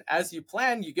mindset, and as you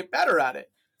plan, you get better at it.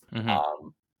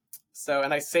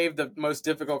 And I saved the most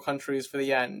difficult countries for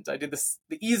the end. I did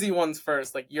the easy ones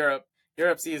first, like Europe.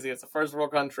 Europe's easy. It's a first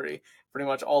world country, pretty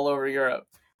much all over Europe.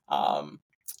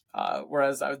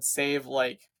 Whereas I would save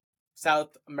like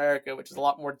South America, which is a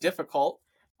lot more difficult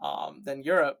than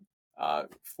Europe,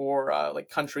 for like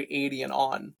country 80 and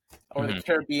on. Or the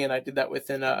Caribbean, I did that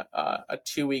within a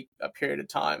 2-week period of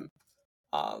time.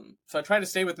 So I try to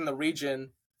stay within the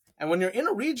region. And when you're in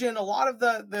a region, a lot of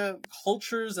the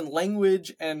cultures and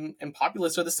language and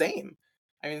populace are the same.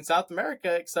 I mean, South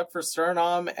America, except for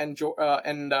Suriname and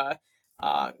Guinea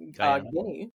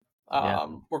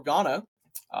or Ghana,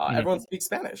 everyone speaks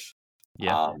Spanish.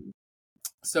 Yeah.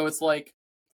 So it's like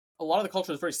a lot of the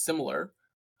culture is very similar.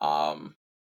 Yeah.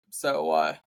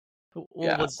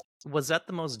 Was that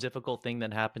the most difficult thing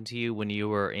that happened to you when you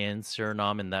were in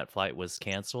Suriname and that flight was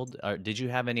canceled? Did you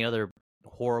have any other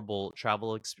horrible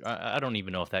travel I don't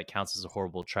even know if that counts as a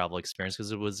horrible travel experience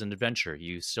because it was an adventure.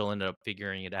 You still ended up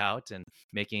figuring it out and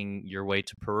making your way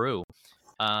to Peru.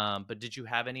 But did you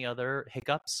have any other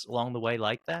hiccups along the way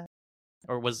like that?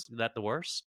 Or was that the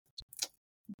worst?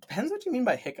 Depends what you mean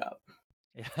by hiccup.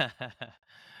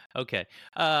 Okay.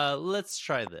 Let's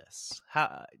try this.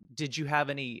 How did you have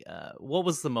any what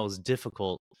was the most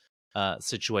difficult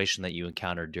situation that you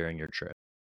encountered during your trip?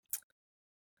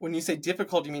 When you say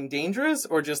difficult, you mean dangerous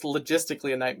or just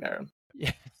logistically a nightmare?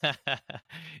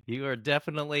 You are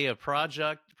definitely a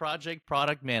product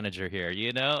manager here,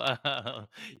 you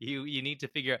need to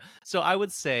figure out. So I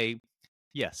would say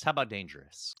yes. How about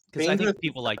dangerous? Because I think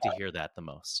people like to hear that the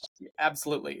most.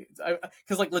 Absolutely.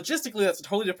 Because like logistically, that's a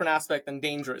totally different aspect than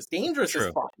dangerous. Dangerous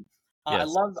is fun. Yes.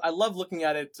 I love looking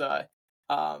at it,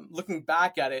 looking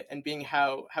back at it and being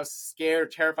how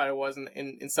scared, terrified I was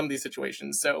in some of these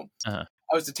situations. So I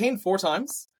was detained 4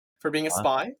 times for being a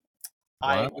spy.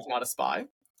 I was not a spy,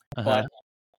 but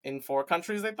in 4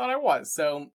 countries they thought I was.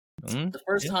 So the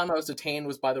first time I was detained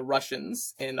was by the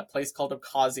Russians in a place called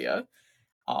Abkhazia.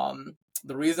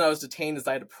 The reason I was detained is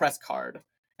I had a press card.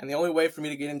 And the only way for me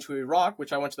to get into Iraq,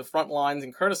 which I went to the front lines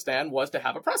in Kurdistan, was to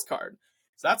have a press card.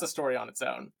 So that's a story on its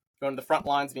own. Going to the front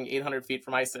lines, being 800 feet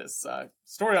from ISIS.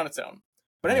 Story on its own.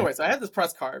 But anyways, I had this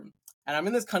press card. And I'm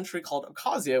in this country called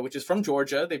Abkhazia, which is from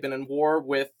Georgia. They've been in war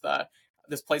with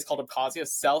this place called Abkhazia,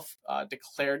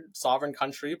 self-declared sovereign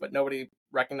country, but nobody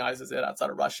recognizes it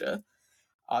outside of Russia.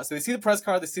 So they see the press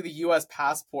card, they see the U.S.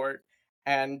 passport,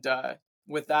 and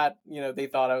with that, they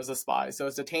thought I was a spy. So I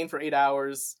was detained for 8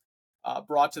 hours,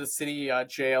 brought to the city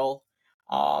jail,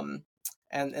 and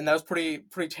that was pretty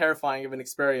terrifying of an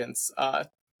experience.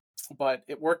 But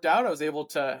it worked out. I was able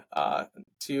to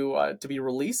be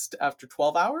released after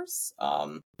 12 hours.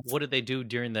 What did they do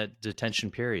during that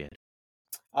detention period?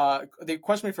 They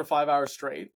questioned me for 5 hours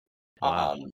straight.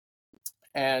 Wow.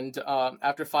 And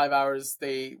after 5 hours,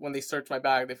 when they searched my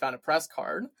bag, they found a press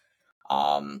card.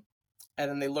 And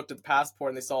then they looked at the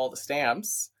passport and they saw all the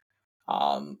stamps.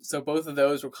 So both of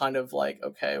those were kind of like,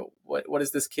 okay, what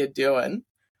is this kid doing?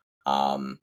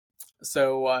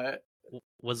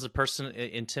 Was the person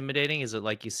intimidating? Is it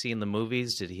like you see in the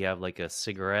movies? Did he have like a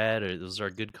cigarette, or was there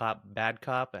a good cop, bad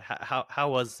cop? How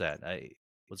was that?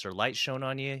 Was there light shown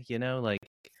on you?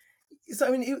 So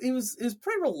I mean, it was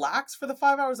pretty relaxed for the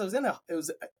 5 hours I was in. It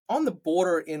was on the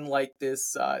border in like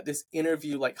this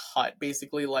interview like hut,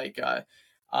 basically like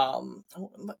not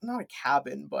a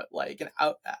cabin, but like an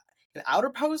outer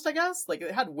post, I guess. Like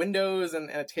it had windows and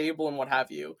a table and what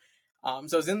have you. So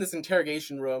I was in this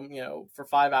interrogation room, for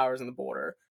 5 hours on the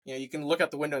border. You can look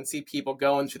out the window and see people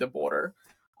going through the border.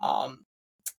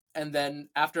 And then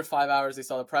after 5 hours, they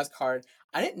saw the press card.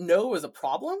 I didn't know it was a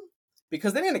problem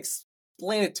because they didn't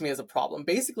explain it to me as a problem.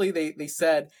 Basically, they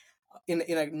said in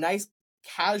a nice,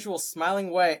 casual,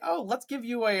 smiling way, "Oh, let's give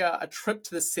you a trip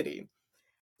to the city."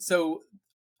 So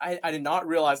I did not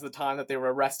realize at the time that they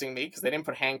were arresting me because they didn't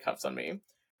put handcuffs on me.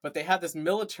 But they had this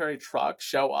military truck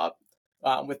show up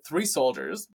with 3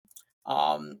 soldiers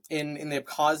in the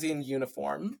Abkhazian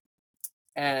uniform,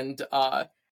 and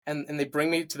they bring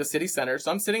me to the city center.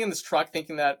 So I'm sitting in this truck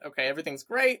thinking that, okay, everything's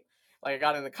great. Like, I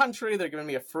got in the country, they're giving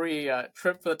me a free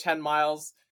trip for the 10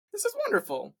 miles. This is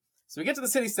wonderful. So we get to the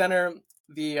city center.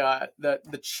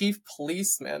 The chief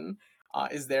policeman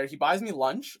is there. He buys me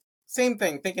lunch. Same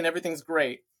thing, thinking everything's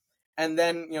great. And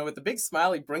then, with a big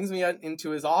smile, he brings me into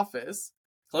his office,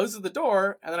 closes the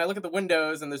door, and then I look at the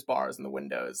windows, and there's bars in the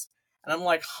windows. And I'm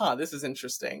like, this is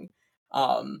interesting.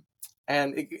 And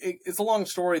it's a long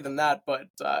story than that, but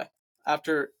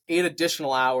after 8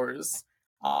 additional hours,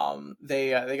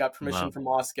 they got permission from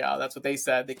Moscow. That's what they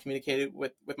said. They communicated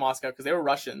with Moscow because they were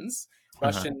Russians,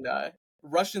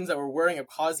 Russians that were wearing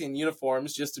Abkhazian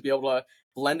uniforms just to be able to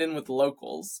blend in with the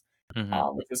locals,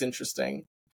 which was interesting.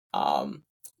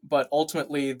 But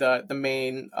ultimately, the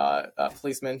main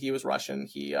policeman, he was Russian.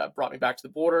 He brought me back to the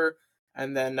border,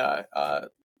 and then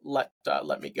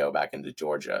let me go back into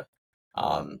Georgia.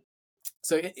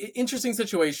 So interesting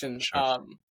situation. Sure.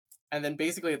 And then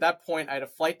basically at that point, I had a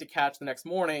flight to catch the next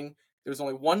morning. There was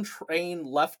only one train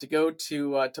left to go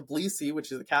to Tbilisi,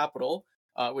 which is the capital,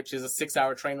 which is a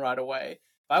 6-hour train ride away.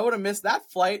 If I would have missed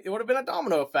that flight, it would have been a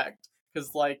domino effect,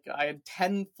 because I had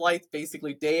 10 flights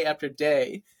basically day after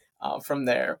day from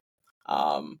there.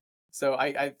 So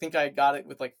I think I got it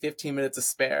with 15 minutes to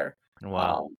spare.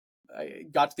 Wow. I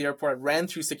got to the airport, I ran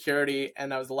through security,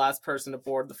 and I was the last person to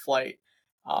board the flight.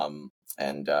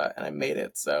 And I made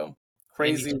it. So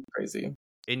crazy.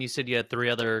 And you said you had 3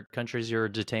 other countries you were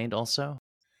detained also?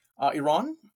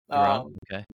 Iran,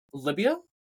 okay. Libya,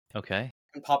 okay,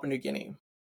 and Papua New Guinea.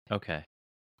 Okay,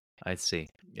 I see.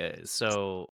 Yeah,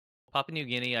 so Papua New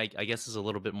Guinea, I guess, is a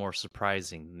little bit more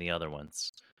surprising than the other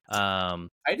ones. I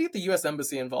had to get the U.S.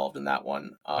 Embassy involved in that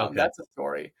one. Okay. That's a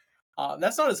story.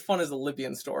 That's not as fun as the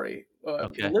Libyan story.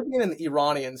 Okay. The Libyan and the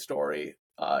Iranian story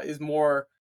is more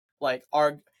like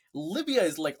Libya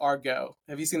is like Argo.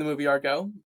 Have you seen the movie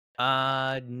Argo?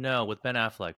 No, with Ben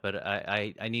Affleck, but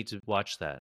I need to watch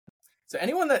that. So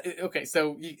anyone that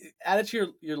so you add it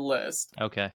to your list.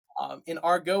 Okay. In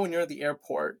Argo, when you're at the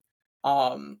airport,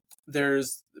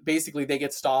 there's basically they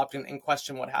get stopped and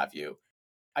question what have you.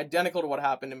 Identical to what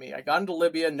happened to me. I got into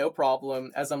Libya, no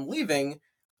problem. As I'm leaving,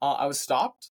 I was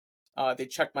stopped. They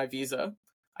checked my visa.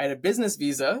 I had a business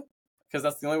visa because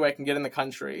that's the only way I can get in the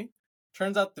country.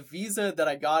 Turns out the visa that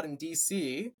I got in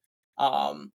DC,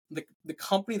 the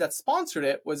company that sponsored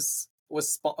it was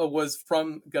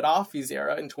from Gaddafi's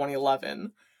era in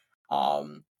 2011.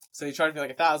 So they charged me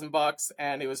like $1,000,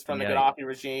 and it was from the Gaddafi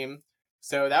regime.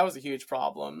 So that was a huge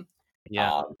problem.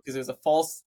 Yeah, because it was a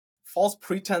false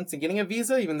pretense in getting a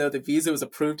visa, even though the visa was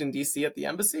approved in DC at the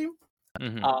embassy.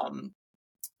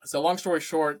 So long story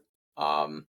short,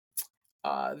 the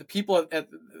people at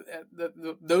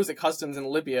those at customs in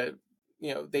Libya,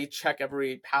 they check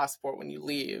every passport when you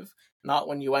leave, not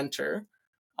when you enter.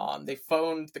 They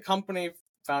phoned the company,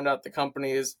 found out the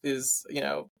company is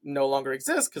no longer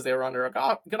exists because they were under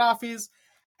Gaddafi's.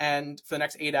 And for the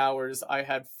next 8 hours, I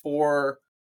had four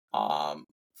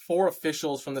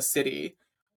officials from the city,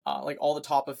 like all the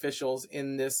top officials,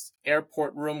 in this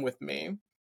airport room with me.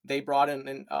 They brought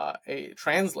in a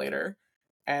translator,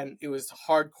 and it was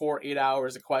hardcore 8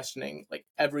 hours of questioning, like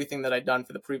everything that I'd done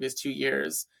for the previous 2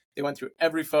 years. They went through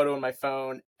every photo on my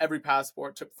phone, every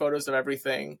passport, took photos of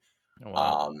everything.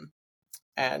 Wow.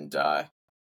 And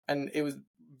it was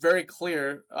very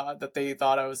clear that they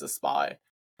thought I was a spy.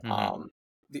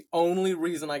 The only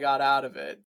reason I got out of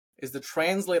it is the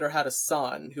translator had a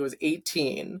son who was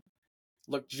 18,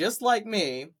 looked just like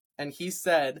me, and he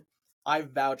said, "I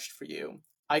vouched for you.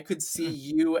 I could see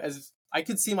I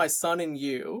could see my son in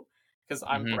you, because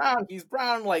I'm brown, he's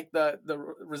brown, like the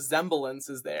resemblance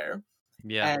is there."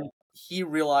 Yeah. And he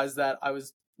realized that I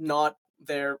was not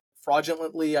there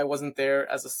fraudulently. I wasn't there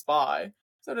as a spy.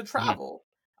 So to travel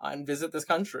and visit this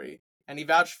country. And he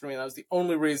vouched for me. That was the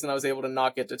only reason I was able to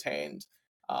not get detained.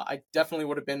 I definitely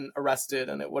would have been arrested,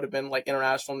 and it would have been like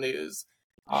international news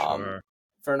for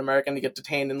an American to get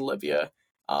detained in Libya.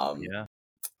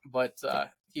 But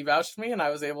he vouched for me, and I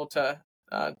was able to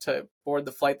board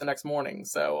the flight the next morning.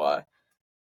 So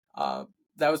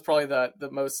that was probably the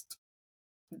most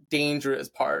dangerous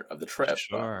part of the trip.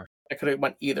 Sure. I could have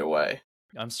went either way.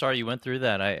 I'm sorry you went through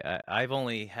that. I've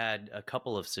only had a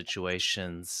couple of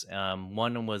situations.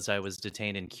 One was I was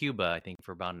detained in Cuba, I think,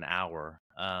 for about an hour.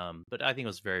 But I think it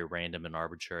was very random and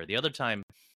arbitrary. The other time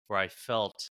where I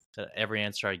felt that every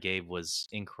answer I gave was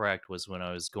incorrect was when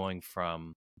I was going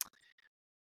from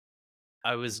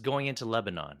I was going into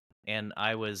Lebanon, and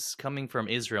I was coming from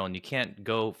Israel, and you can't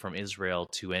go from Israel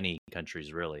to any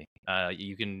countries really.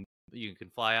 You can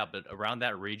fly out, but around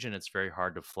that region, it's very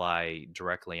hard to fly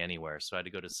directly anywhere. So I had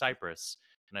to go to Cyprus,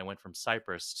 and I went from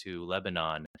Cyprus to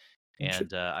Lebanon,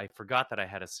 and I forgot that I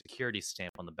had a security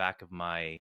stamp on the back of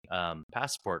my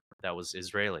passport that was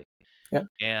Israeli. Yeah.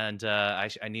 And I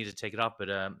needed to take it off, but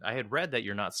I had read that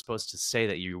you're not supposed to say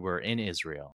that you were in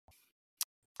Israel.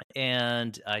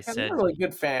 And I Yeah, they're said, not really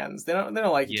good fans. They don't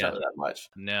like each yeah, other that much.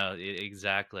 no,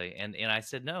 exactly. And I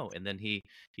said no. And then he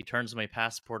turns my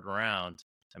passport around.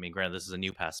 I mean, granted, this is a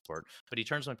new passport, but he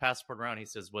turns my passport around. He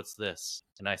says, "What's this?"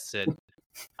 And I said,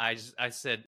 I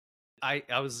said,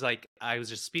 I was like, I was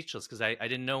just speechless because I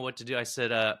didn't know what to do. I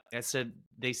said,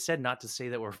 they said not to say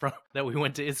that we're from, that we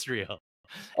went to Israel.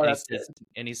 Oh, And that's good.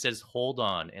 he says, hold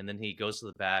on. And then he goes to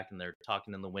the back and they're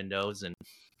talking in the windows and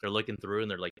they're looking through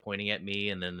and they're like pointing at me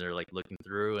and then they're like looking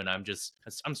through and I'm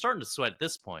starting to sweat at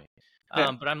this point.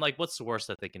 Yeah. But I'm like, what's the worst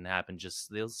that they can happen? Just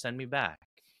they'll send me back.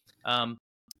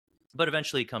 But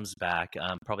eventually he comes back,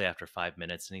 probably after 5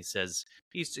 minutes, and he says,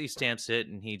 he stamps it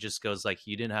and he just goes like,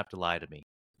 you didn't have to lie to me.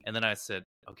 And then I said,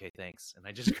 okay, thanks. And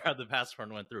I just grabbed the passport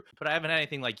and went through. But I haven't had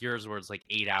anything like yours where it's like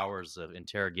 8 hours of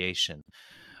interrogation.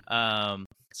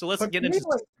 So let's But get for me, into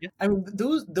like, yeah. I mean,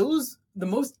 those the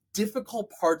most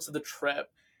difficult parts of the trip.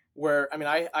 Where I mean,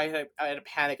 I had a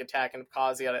panic attack in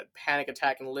Abkhazia, I had a panic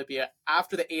attack in Libya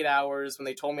after the 8 hours when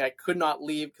they told me I could not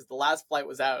leave because the last flight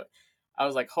was out. I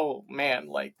was like, oh man,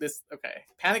 like this. Okay,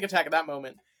 panic attack at that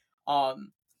moment.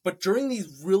 But during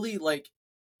these really like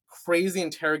crazy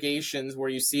interrogations where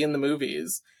you see in the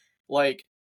movies, like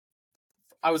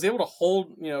I was able to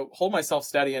hold myself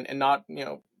steady and not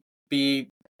be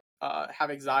have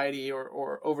anxiety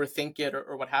or overthink it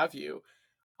or what have you.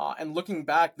 And looking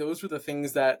back, those were the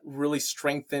things that really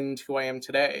strengthened who I am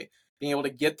today. Being able to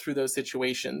get through those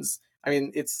situations. I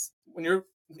mean, it's when you're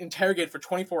interrogated for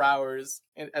 24 hours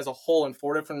as a whole in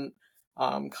 4 different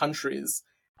countries.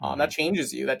 That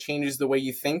changes you. That changes the way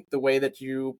you think, the way that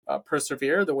you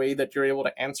persevere, the way that you're able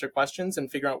to answer questions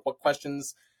and figure out what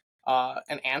questions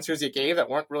and answers you gave that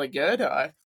weren't really good.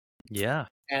 Yeah.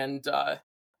 And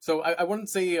so I wouldn't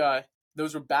say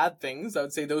those were bad things. I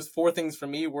would say those 4 things for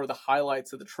me were the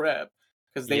highlights of the trip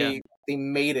because they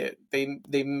made it.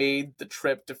 They made the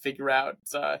trip to figure out.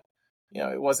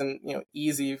 It wasn't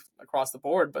easy across the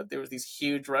board, but there was these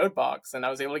huge roadblocks, and I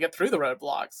was able to get through the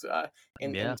roadblocks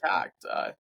intact.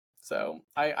 So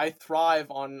I thrive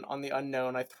on the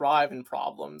unknown. I thrive in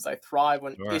problems. I thrive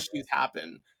when issues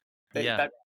happen.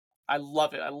 That I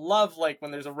love it. I love like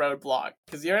when there's a roadblock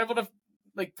because you're able to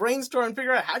like brainstorm and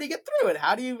figure out how do you get through it.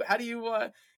 How do you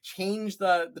change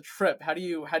the trip? How do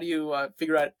you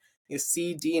figure out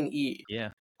C, D, and E? Yeah.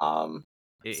 So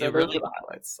those are the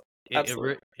highlights.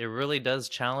 It really does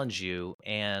challenge you,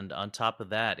 and on top of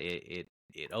that, it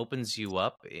opens you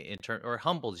up in turn or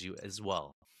humbles you as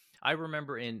well. I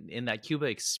remember in that Cuba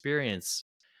experience,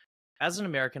 as an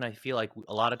American, I feel like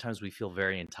a lot of times we feel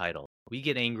very entitled. We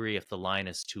get angry if the line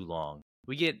is too long.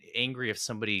 We get angry if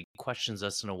somebody questions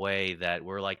us in a way that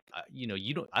we're like,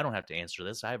 I don't have to answer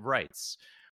this. I have rights.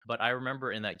 But I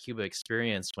remember in that Cuba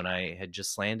experience when I had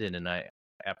just landed, and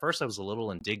at first I was a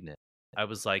little indignant. I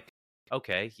was like,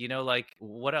 okay, like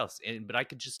what else? But I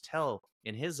could just tell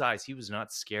in his eyes he was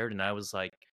not scared, and I was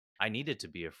like, I needed to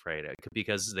be afraid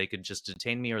because they could just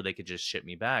detain me or they could just ship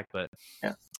me back. But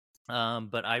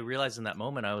but I realized in that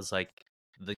moment I was like,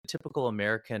 the typical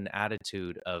American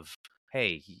attitude of,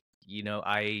 hey,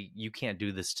 you can't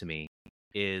do this to me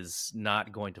is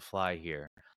not going to fly here.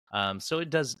 So it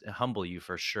does humble you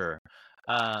for sure.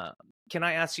 Can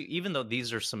I ask you, even though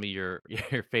these are some of your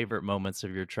favorite moments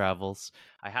of your travels,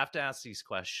 I have to ask these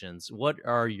questions. What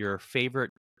are your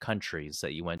favorite countries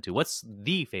that you went to? What's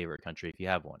the favorite country if you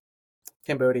have one?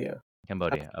 Cambodia.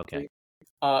 Okay.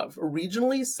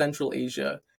 Regionally, Central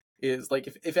Asia is like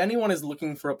if anyone is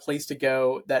looking for a place to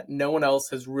go that no one else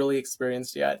has really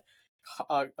experienced yet,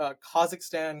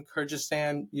 Kazakhstan,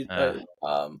 Kyrgyzstan,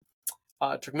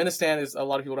 Turkmenistan is a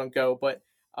lot of people don't go, but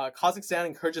Kazakhstan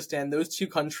and Kyrgyzstan, those 2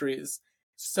 countries,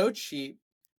 so cheap,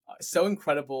 so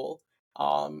incredible.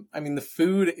 I mean, the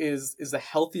food is the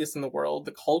healthiest in the world.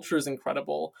 The culture is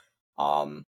incredible.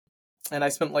 And I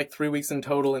spent like 3 weeks in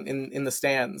total in the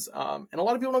stands. And a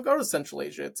lot of people don't go to Central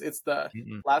Asia. It's the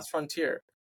last frontier.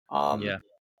 So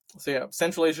yeah,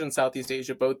 Central Asia and Southeast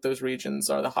Asia, both those regions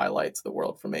are the highlights of the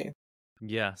world for me.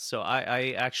 Yeah, so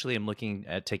I actually am looking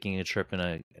at taking a trip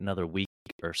in another week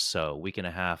or so, week and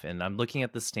a half, and I'm looking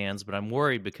at the stands, but I'm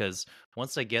worried because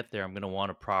once I get there, I'm going to want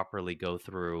to properly go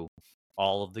through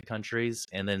all of the countries.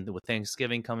 And then with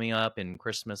Thanksgiving coming up and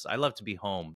Christmas, I love to be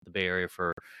home, the Bay Area,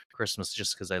 for Christmas,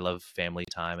 just because I love family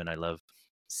time and I love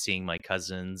seeing my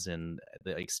cousins and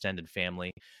the extended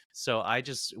family. So I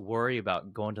just worry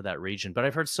about going to that region. But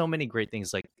I've heard so many great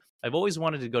things. Like, I've always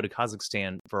wanted to go to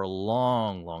Kazakhstan for a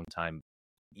long, long time,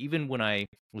 even when I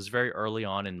was very early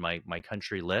on in my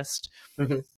country list,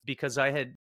 Mhm. because I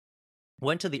had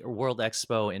went to the World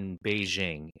Expo in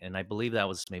Beijing, and I believe that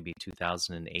was maybe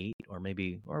 2008,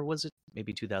 or was it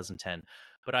maybe 2010?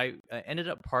 But I ended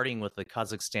up partying with the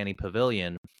Kazakhstani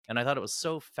pavilion, and I thought it was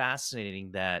so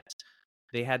fascinating that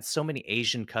they had so many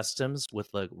Asian customs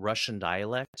with the Russian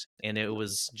dialect, and it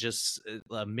was just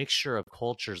a mixture of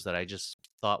cultures that I just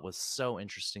thought was so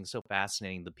interesting, so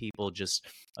fascinating. The people, just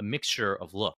a mixture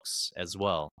of looks as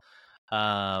well.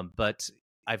 But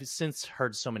I've since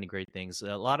heard so many great things.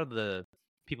 A lot of the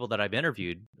people that I've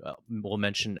interviewed will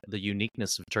mention the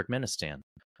uniqueness of Turkmenistan,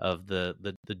 of the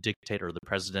dictator, the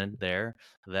president there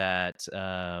that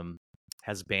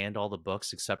has banned all the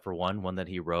books except for one that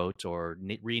he wrote, or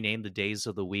renamed the days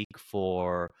of the week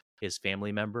for his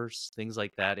family members, things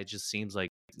like that. It just seems like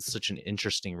such an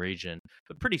interesting region,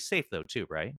 but pretty safe though too,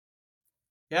 right?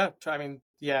 Yeah, I mean,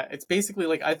 yeah, it's basically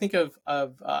like I think the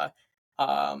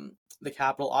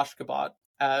capital Ashgabat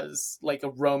as like a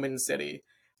Roman city.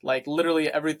 Like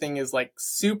literally everything is like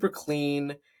super clean.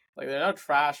 Like there's no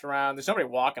trash around. There's nobody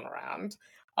walking around.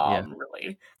 Yeah,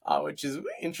 Really, which is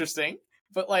interesting.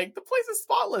 But like the place is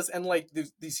spotless, and like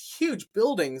these huge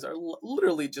buildings are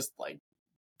literally just like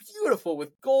beautiful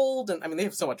with gold, and I mean they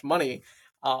have so much money.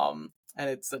 And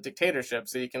it's a dictatorship,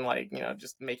 so you can like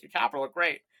just make your capital look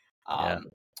great. yeah, Um,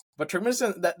 but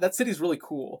Turkmenistan, that city is really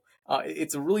cool.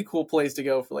 It's a really cool place to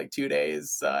go for like 2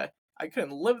 days. I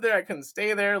couldn't live there. I couldn't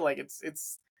stay there. Like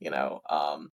it's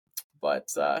but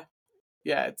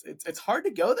yeah, it's hard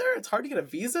to go there. It's hard to get a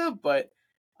visa, but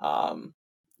um,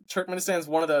 Turkmenistan is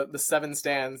one of the seven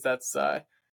stands that's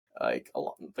like a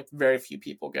lot, like very few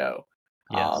people go.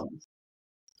 yes. Um,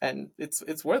 and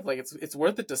it's worth like it's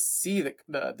worth it to see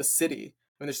the city.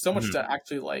 I mean, there's so much Hmm. to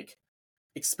actually like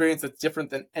experience that's different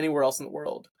than anywhere else in the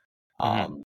world. Hmm.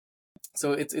 Um,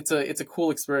 so it's a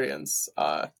cool experience.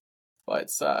 But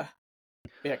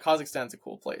yeah, Kazakhstan's a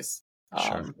cool place.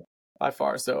 Sure. By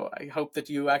far. So I hope that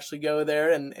you actually go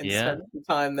there and Yeah. spend some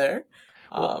time there.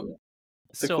 Well,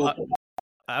 It's a so cool I, place.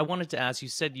 I wanted to ask, you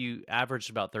said you averaged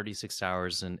about 36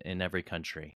 hours in every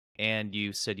country, and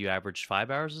you said you averaged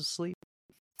 5 hours of sleep.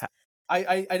 Ha-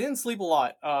 I didn't sleep a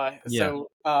lot. Yeah.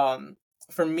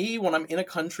 For me, when I'm in a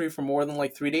country for more than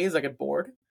like 3 days, I get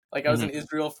bored. Like I was in Hmm.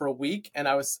 Israel for a week, and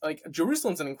I was like,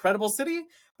 Jerusalem's an incredible city,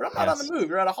 but I'm not on the Yes. move.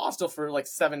 You're at a hostel for like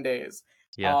 7 days.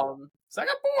 Yeah. So I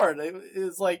got bored.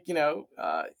 It's like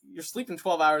you're sleeping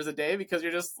 12 hours a day because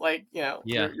you're just like Yeah.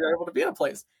 you're able to be in a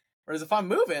place. Whereas if I'm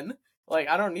moving, like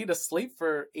I don't need to sleep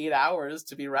for 8 hours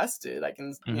to be rested. I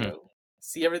can Hmm.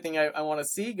 see everything I want to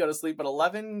see, go to sleep at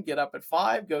 11, get up at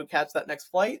 5, go catch that next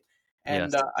flight,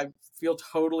 and Yes. I feel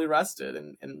totally rested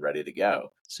and ready to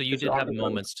go. So you Because did you're on have the road.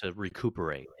 moments to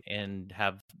recuperate and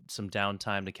have some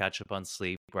downtime to catch up on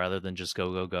sleep rather than just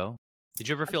go, go, go. Did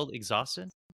you ever feel exhausted?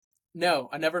 No,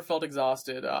 I never felt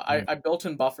exhausted. Mm. I built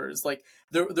in buffers. Like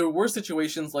there were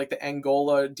situations like the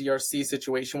Angola DRC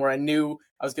situation where I knew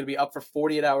I was going to be up for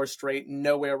 48 hours straight,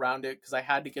 no way around it, because I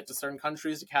had to get to certain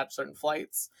countries to catch certain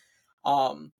flights.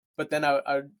 But then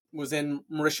I was in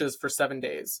Mauritius for 7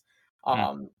 days,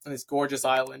 Mm. on this gorgeous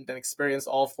island, and experienced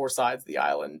all four sides of the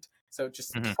island. So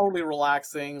just Hmm. totally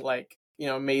relaxing, like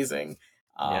amazing.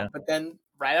 Yeah. But then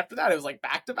right after that, it was like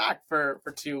back to back for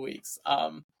 2 weeks.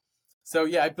 So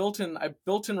yeah, I built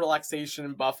in relaxation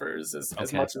and buffers as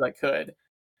Okay. much as I could,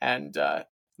 and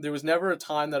there was never a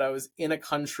time that I was in a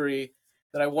country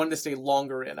that I wanted to stay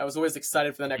longer in. I was always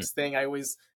excited for the Mm. next thing. I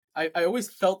always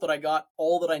felt that I got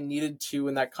all that I needed to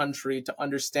in that country to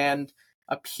understand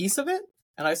a piece of it,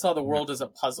 and I saw the Mhm. world as a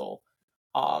puzzle.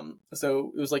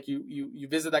 So it was like you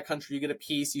visit that country, you get a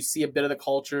piece, you see a bit of the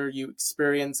culture, you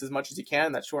experience as much as you can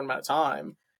in that short amount of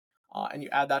time, and you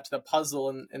add that to the puzzle,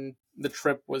 and the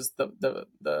trip was the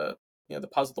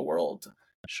puzzle of the world,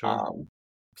 Sure. um,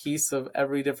 piece of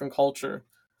every different culture.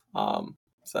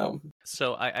 So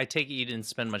So I take it you didn't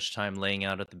spend much time laying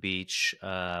out at the beach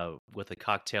with a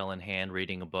cocktail in hand,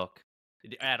 reading a book.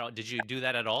 At all? Did you do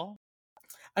that at all?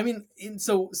 I mean,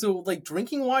 so like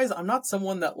drinking wise, I'm not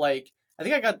someone that like. I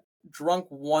think I got drunk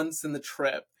once in the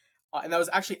trip, and that was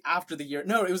actually after the year.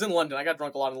 No, it was in London. I got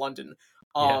drunk a lot in London,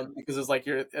 Yeah. because it was like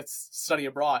it's study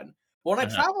abroad. But when I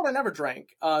Uh-huh. traveled, I never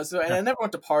drank. And I never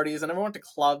went to parties. I never went to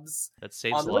clubs. That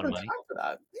saves a There lot of wasn't money. time for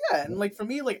that. Yeah, and like for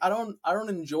me, like I don't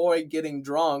enjoy getting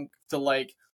drunk to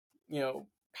like, you know,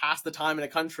 pass the time in a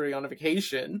country on a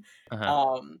vacation.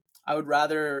 Uh-huh. I would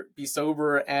rather be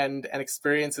sober and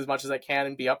experience as much as I can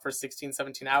and be up for 16,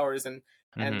 17 hours Hmm.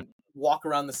 and walk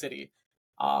around the city.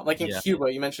 Like in Yeah.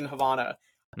 Cuba, you mentioned Havana.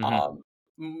 Hmm.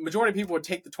 Majority of people would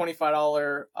take the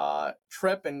 $25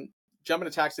 trip and jump in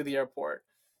a taxi to the airport.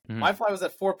 Hmm. My flight was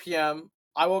at 4 p.m.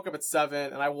 I woke up at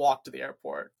 7 and I walked to the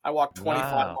airport. I walked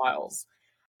 25 Wow. miles.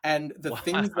 And the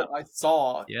things that Wow. I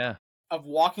saw Yeah. of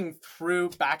walking through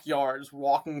backyards,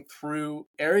 walking through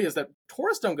areas that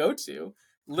tourists don't go to,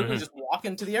 literally Hmm. just walk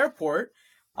into the airport.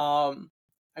 I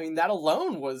mean, that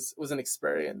alone was an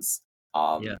experience.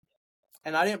 Yeah.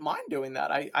 And I didn't mind doing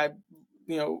that.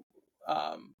 You know,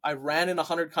 I ran in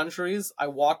 100 countries. I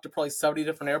walked to probably 70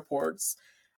 different airports.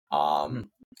 Mhm.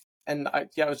 And I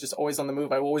was just always on the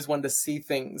move. I always wanted to see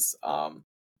things. And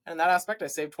in that aspect, I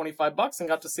saved $25 and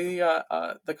got to see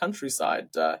the countryside.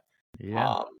 Yeah.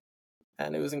 Um,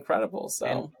 and it was incredible. And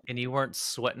So, and you weren't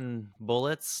sweating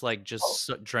bullets, like oh, just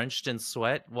drenched in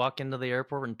sweat, walk into the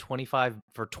airport in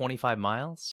 25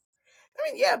 miles?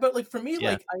 I mean, yeah, but like for me,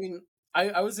 Yeah. like I mean,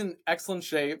 I was in excellent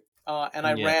shape, and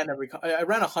I Yeah. ran I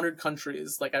ran 100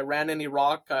 countries. Like I ran in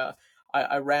Iraq,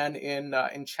 I ran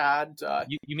in Chad.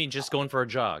 You mean just going for a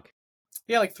jog?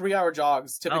 Yeah, like 3 hour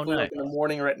jogs, Oh, typically like nice. in the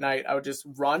morning or at night. I would just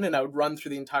run, and I would run through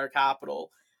the entire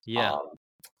capital. Yeah. Um,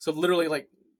 so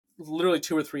literally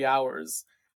 2 or 3 hours.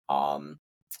 Um,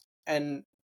 and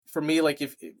for me, like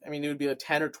if I mean, it would be a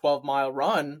 10 or 12 mile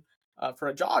run for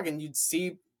a jog, and you'd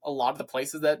see a lot of the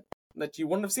places that you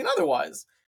wouldn't have seen otherwise.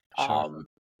 Sure. Um,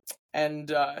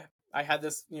 and I had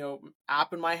this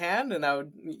app in my hand, and I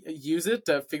would use it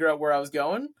to figure out where I was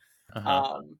going. Uh-huh.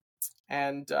 Um,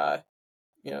 and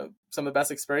some of the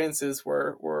best experiences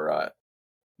were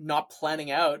not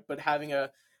planning out, but having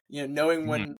knowing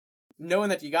Mhm. knowing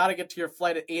that you got to get to your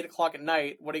flight at 8 o'clock at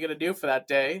night. What are you gonna do for that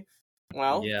day?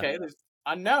 Well, Yeah. okay, there's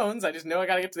unknowns. I just know I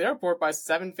got to get to the airport by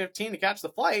 7:15 to catch the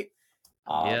flight.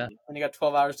 Yeah. And you got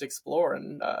 12 hours to explore,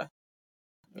 and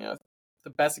you know, the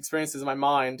best experiences in my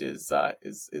mind is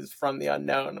from the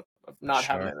unknown of not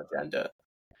having Sure. an agenda.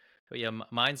 But yeah,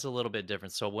 mine's a little bit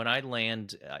different. So when I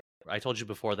land, I told you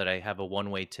before that I have a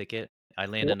one-way ticket. I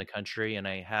land Yep. in a country and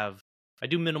I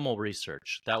do minimal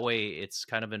research. That way it's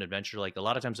kind of an adventure. Like a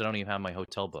lot of times I don't even have my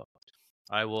hotel booked.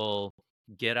 I will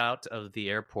get out of the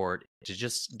airport to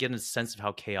just get a sense of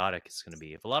how chaotic it's going to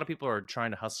be. If a lot of people are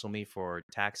trying to hustle me for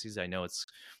taxis, I know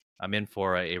I'm in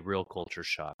for a real culture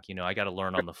shock. I got to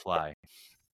learn on the fly.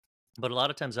 But a lot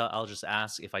of times I'll just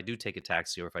ask if I do take a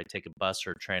taxi or if I take a bus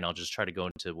or a train, I'll just try to go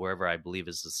into wherever I believe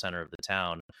is the center of the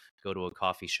town, go to a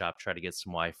coffee shop, try to get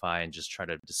some Wi-Fi and just try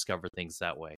to discover things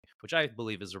that way, which I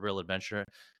believe is a real adventure.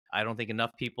 I don't think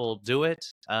enough people do it,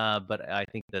 but I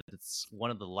think that it's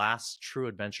one of the last true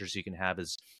adventures you can have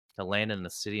is to land in a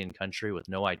city and country with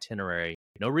no itinerary,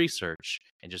 no research,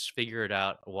 and just figure it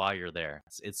out while you're there.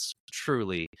 It's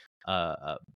truly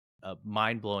a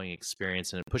mind-blowing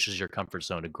experience, and it pushes your comfort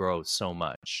zone to grow so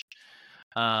much.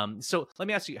 So let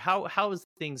me ask you, how has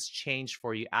things changed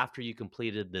for you after you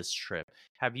completed this trip?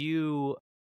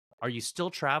 Are you still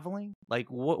traveling? Like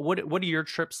what are your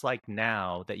trips like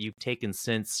now that you've taken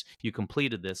since you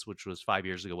completed this, which was 5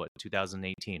 years ago,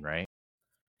 2018, right?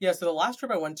 Yeah, so the last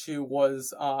trip I went to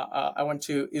was I went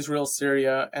to Israel,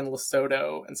 Syria, and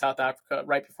Lesotho in South Africa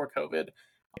right before COVID,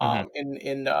 Hmm.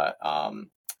 in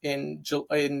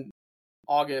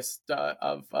August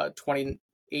of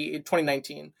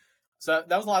 2019. So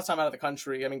that was the last time out of the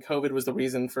country. I mean, COVID was the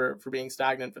reason for being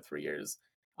stagnant for 3 years,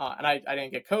 and I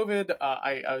didn't get COVID.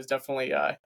 I was definitely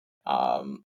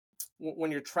um,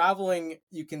 when you're traveling,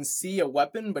 you can see a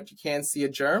weapon, but you can't see a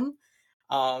germ.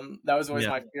 That was always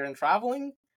Yeah. my fear in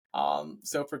traveling.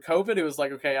 So for COVID, it was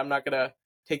like, okay, I'm not gonna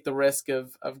take the risk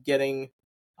of getting,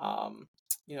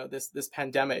 this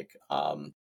pandemic.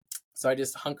 So I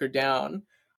just hunkered down,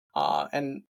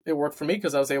 and it worked for me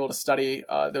because I was able to study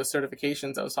those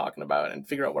certifications I was talking about and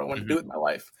figure out what I wanted to Hmm. do with my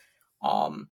life.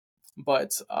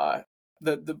 But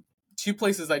the two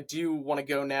places I do want to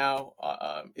go now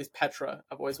is Petra.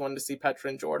 I've always wanted to see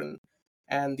Petra in Jordan,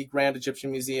 and the Grand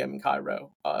Egyptian Museum in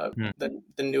Cairo, the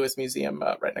newest museum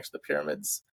right next to the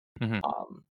pyramids. Hmm.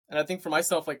 And I think for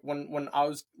myself, like when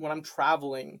I'm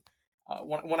traveling,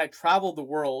 when I travel the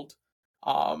world,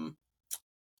 um,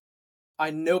 I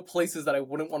know places that I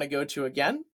wouldn't want to go to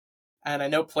again, and I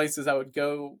know places I would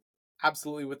go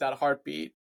absolutely without a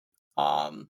heartbeat.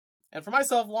 And for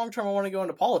myself, long term, I want to go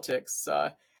into politics,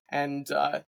 and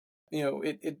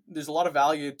there's a lot of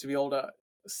value to be able to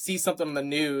see something on the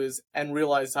news and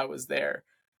realize I was there.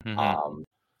 Hmm. Um,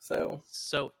 so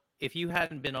So if you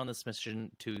hadn't been on this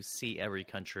mission to see every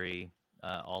country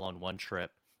all on one trip,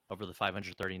 over the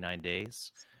 539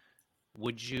 days.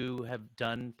 Would you have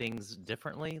done things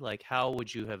differently? Like, how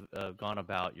would you have gone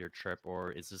about your trip,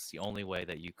 or is this the only way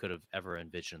that you could have ever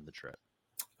envisioned the trip?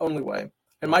 Only way.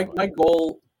 And Only my way.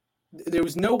 goal, there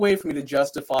was no way for me to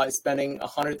justify spending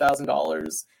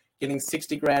 $100,000, getting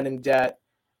 60 grand in debt,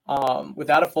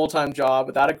 without a full-time job,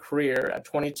 without a career at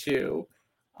 22,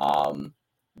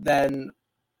 then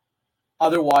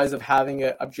otherwise of having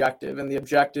an objective. And the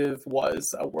objective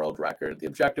was a world record. The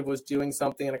objective was doing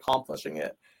something and accomplishing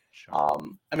it. Sure.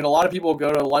 I mean, a lot of people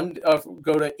go to London,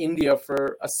 go to India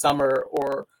for a summer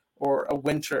or a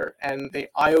winter, and they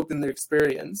eye-open their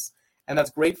experience, and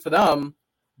that's great for them.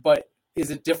 But is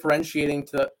it differentiating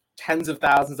to the tens of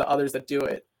thousands of others that do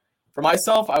it? For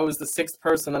myself, I was the sixth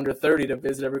person under 30 to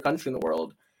visit every country in the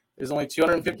world. There's only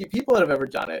 250 people that have ever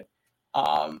done it.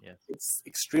 Yes. It's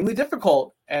extremely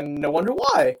difficult, and no wonder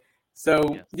why.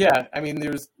 So Yes. yeah, I mean,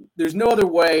 there's no other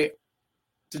way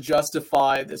to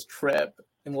justify this trip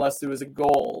unless there was a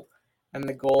goal, and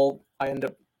the goal I end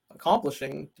up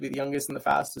accomplishing to be the youngest and the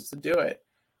fastest to do it.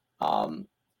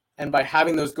 And by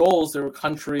having those goals, there were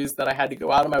countries that I had to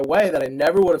go out of my way that I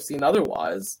never would have seen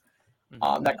otherwise.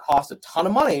 That cost a ton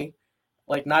of money,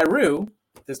 like Nauru,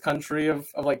 this country of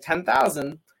like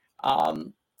 10,000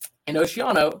 in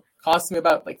Oceania, cost me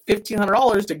about like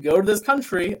 $1,500 to go to this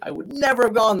country. I would never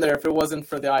have gone there if it wasn't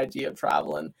for the idea of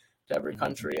traveling to every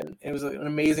country. And it was an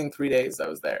amazing 3 days I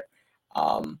was there.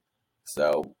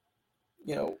 So,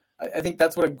 you know, I think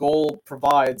that's what a goal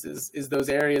provides is those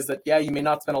areas that, yeah, you may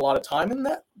not spend a lot of time in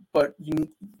that, but you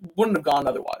wouldn't have gone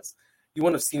otherwise. You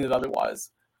wouldn't have seen it otherwise.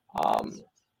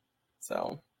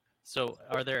 So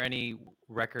are there any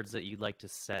records that you'd like to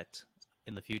set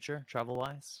in the future,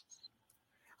 travel-wise?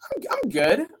 I'm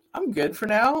good. I'm good for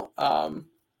now. I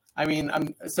mean,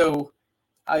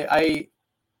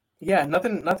 yeah,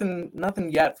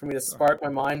 nothing yet for me to spark my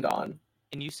mind on.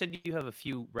 And you said you have a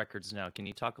few records now. Can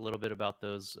you talk a little bit about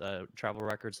those travel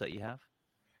records that you have?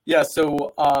 Yeah.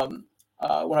 So I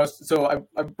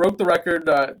broke the record.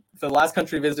 The last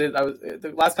country visited,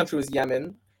 the last country was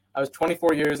Yemen. I was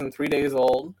 24 years and 3 days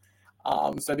old.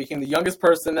 So I became the youngest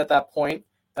person at that point.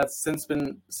 That's since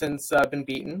been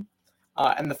beaten,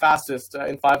 and the fastest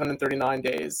in 539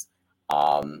 days.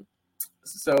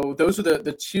 So those were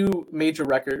the two major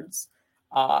records.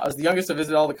 I was the youngest to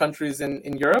visit all the countries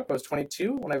in Europe. I was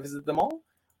 22 when I visited them all.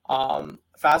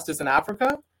 Fastest in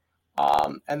Africa.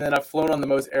 And then I've flown on the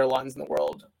most airlines in the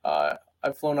world.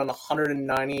 I've flown on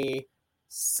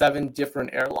 197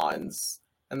 different airlines,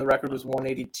 and the record was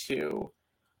 182.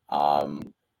 I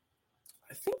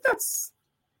think that's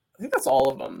all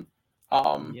of them.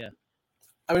 Yeah.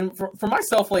 I mean, for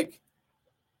myself, like,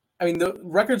 I mean, the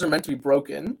records are meant to be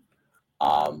broken.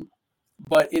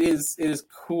 But it is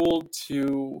cool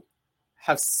to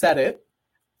have set it.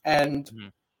 And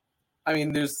I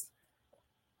mean, there's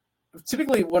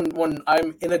typically when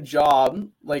I'm in a job,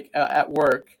 like at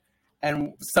work,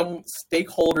 and some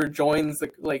stakeholder joins,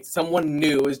 like someone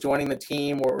new is joining the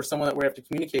team or someone that we have to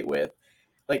communicate with,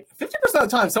 like 50% of the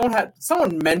time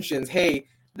someone mentions, hey,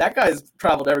 that guy's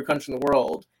traveled every country in the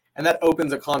world. And that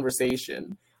opens a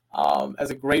conversation as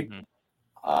a great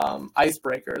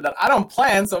icebreaker that I don't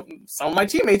plan. Some of my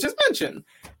teammates just mention.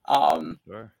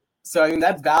 Sure. So I mean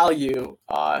that value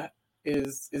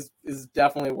is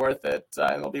definitely worth it,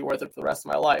 and it'll be worth it for the rest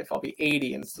of my life. I'll be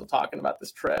 80 and still talking about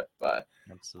this trip.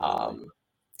 Absolutely.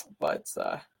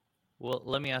 Well,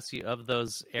 let me ask you, of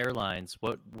those airlines,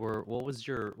 what was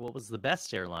the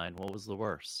best airline? What was the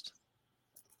worst?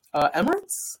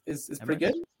 Emirates is pretty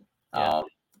good. Yeah.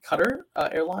 Qatar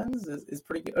Airlines is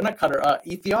pretty good. Not Qatar.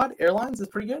 Etihad Airlines is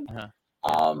pretty good. Uh-huh.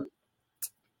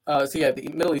 So yeah, the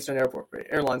Middle Eastern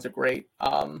airlines are great.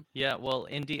 Yeah, well,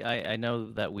 Indy, I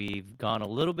know that we've gone a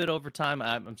little bit over time.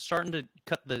 I'm starting to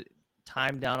cut the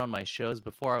time down on my shows.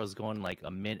 Before I was going like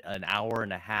an hour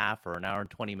and a half or an hour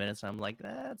and 20 minutes. And I'm like,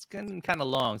 that's getting kind of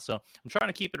long. So I'm trying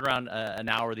to keep it around an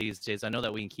hour these days. I know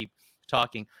that we can keep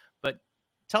talking, but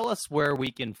tell us where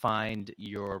we can find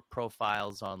your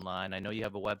profiles online. I know you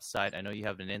have a website. I know you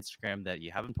have an Instagram that you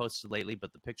haven't posted lately,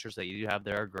 but the pictures that you do have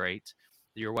there are great.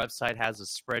 Your website has a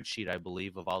spreadsheet, I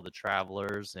believe, of all the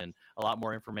travelers and a lot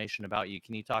more information about you.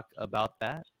 Can you talk about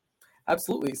that?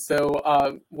 Absolutely. So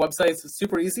website's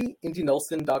super easy,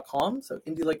 indynelson.com. So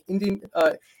Indy like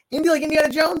Indiana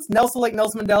Jones, Nelson like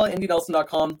Nelson Mandela,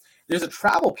 indynelson.com. There's a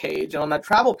travel page, and on that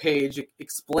travel page, it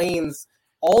explains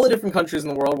all the different countries in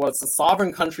the world, what's a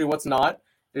sovereign country, what's not.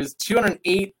 There's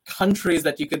 208 countries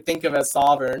that you could think of as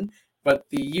sovereign, but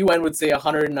the UN would say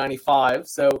 195.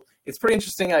 So it's pretty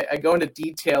interesting. I go into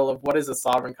detail of what is a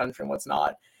sovereign country and what's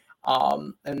not,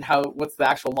 and what's the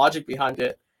actual logic behind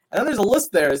it. And then there's a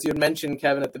list there, as you had mentioned,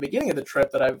 Kevin, at the beginning of the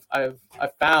trip that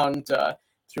I've found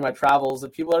through my travels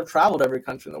of people that have traveled every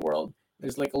country in the world.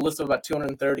 There's like a list of about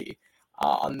 230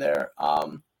 on there.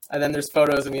 And then there's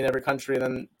photos of me in every country. And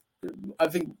then I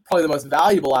think probably the most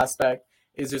valuable aspect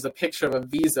is there's a picture of a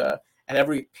visa and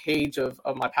every page of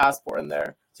my passport in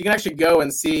there. So you can actually go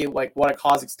and see like what a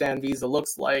Kazakhstan visa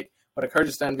looks like, what a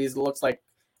Kyrgyzstan visa looks like,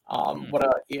 what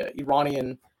a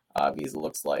Iranian visa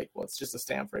looks like. Well, it's just a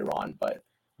stamp for Iran, but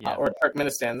or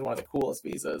Turkmenistan, one of the coolest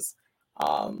visas.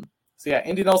 So yeah,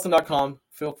 IndyNelson.com.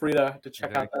 Feel free to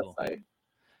check out that site.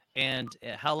 And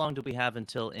how long do we have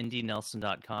until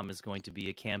IndyNelson.com is going to be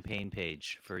a campaign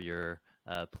page for your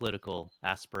political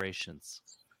aspirations?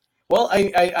 Well,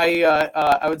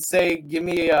 I would say give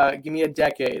me a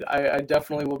decade. I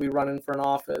definitely will be running for an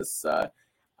office.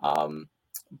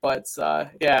 But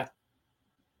yeah.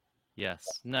 Yes,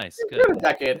 nice, Give good. it a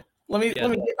decade. Let me get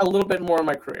a little bit more in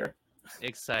my career.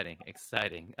 Exciting.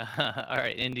 All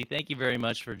right, Indy, thank you very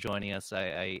much for joining us.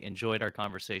 I enjoyed our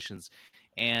conversations.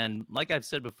 And like I've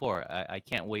said before, I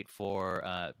can't wait for,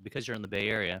 because you're in the Bay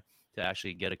Area, to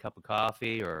actually get a cup of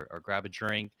coffee or grab a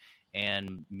drink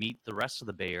and meet the rest of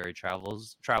the Bay Area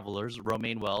travelers.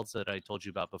 Romaine Wells, that I told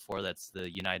you about before, that's the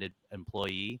United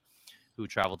employee who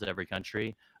traveled to every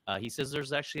country. He says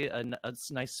there's actually a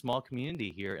nice small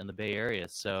community here in the Bay Area.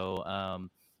 So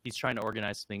he's trying to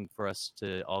organize something for us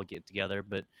to all get together.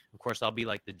 But of course, I'll be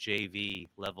like the JV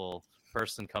level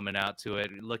person coming out to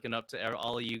it, looking up to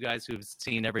all of you guys who've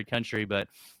seen every country. But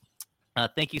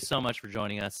thank you so much for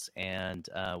joining us, and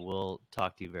we'll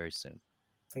talk to you very soon.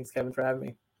 Thanks, Kevin, for having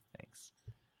me. Thanks.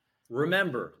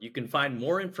 Remember, you can find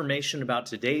more information about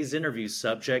today's interview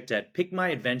subject at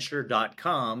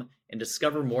pickmyadventure.com and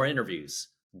discover more interviews.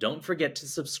 Don't forget to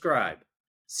subscribe.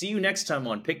 See you next time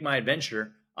on Pick My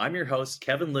Adventure. I'm your host,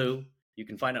 Kevin Liu. You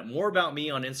can find out more about me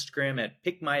on Instagram at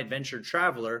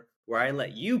pickmyadventuretraveler, where I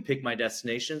let you pick my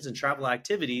destinations and travel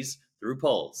activities through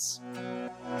polls.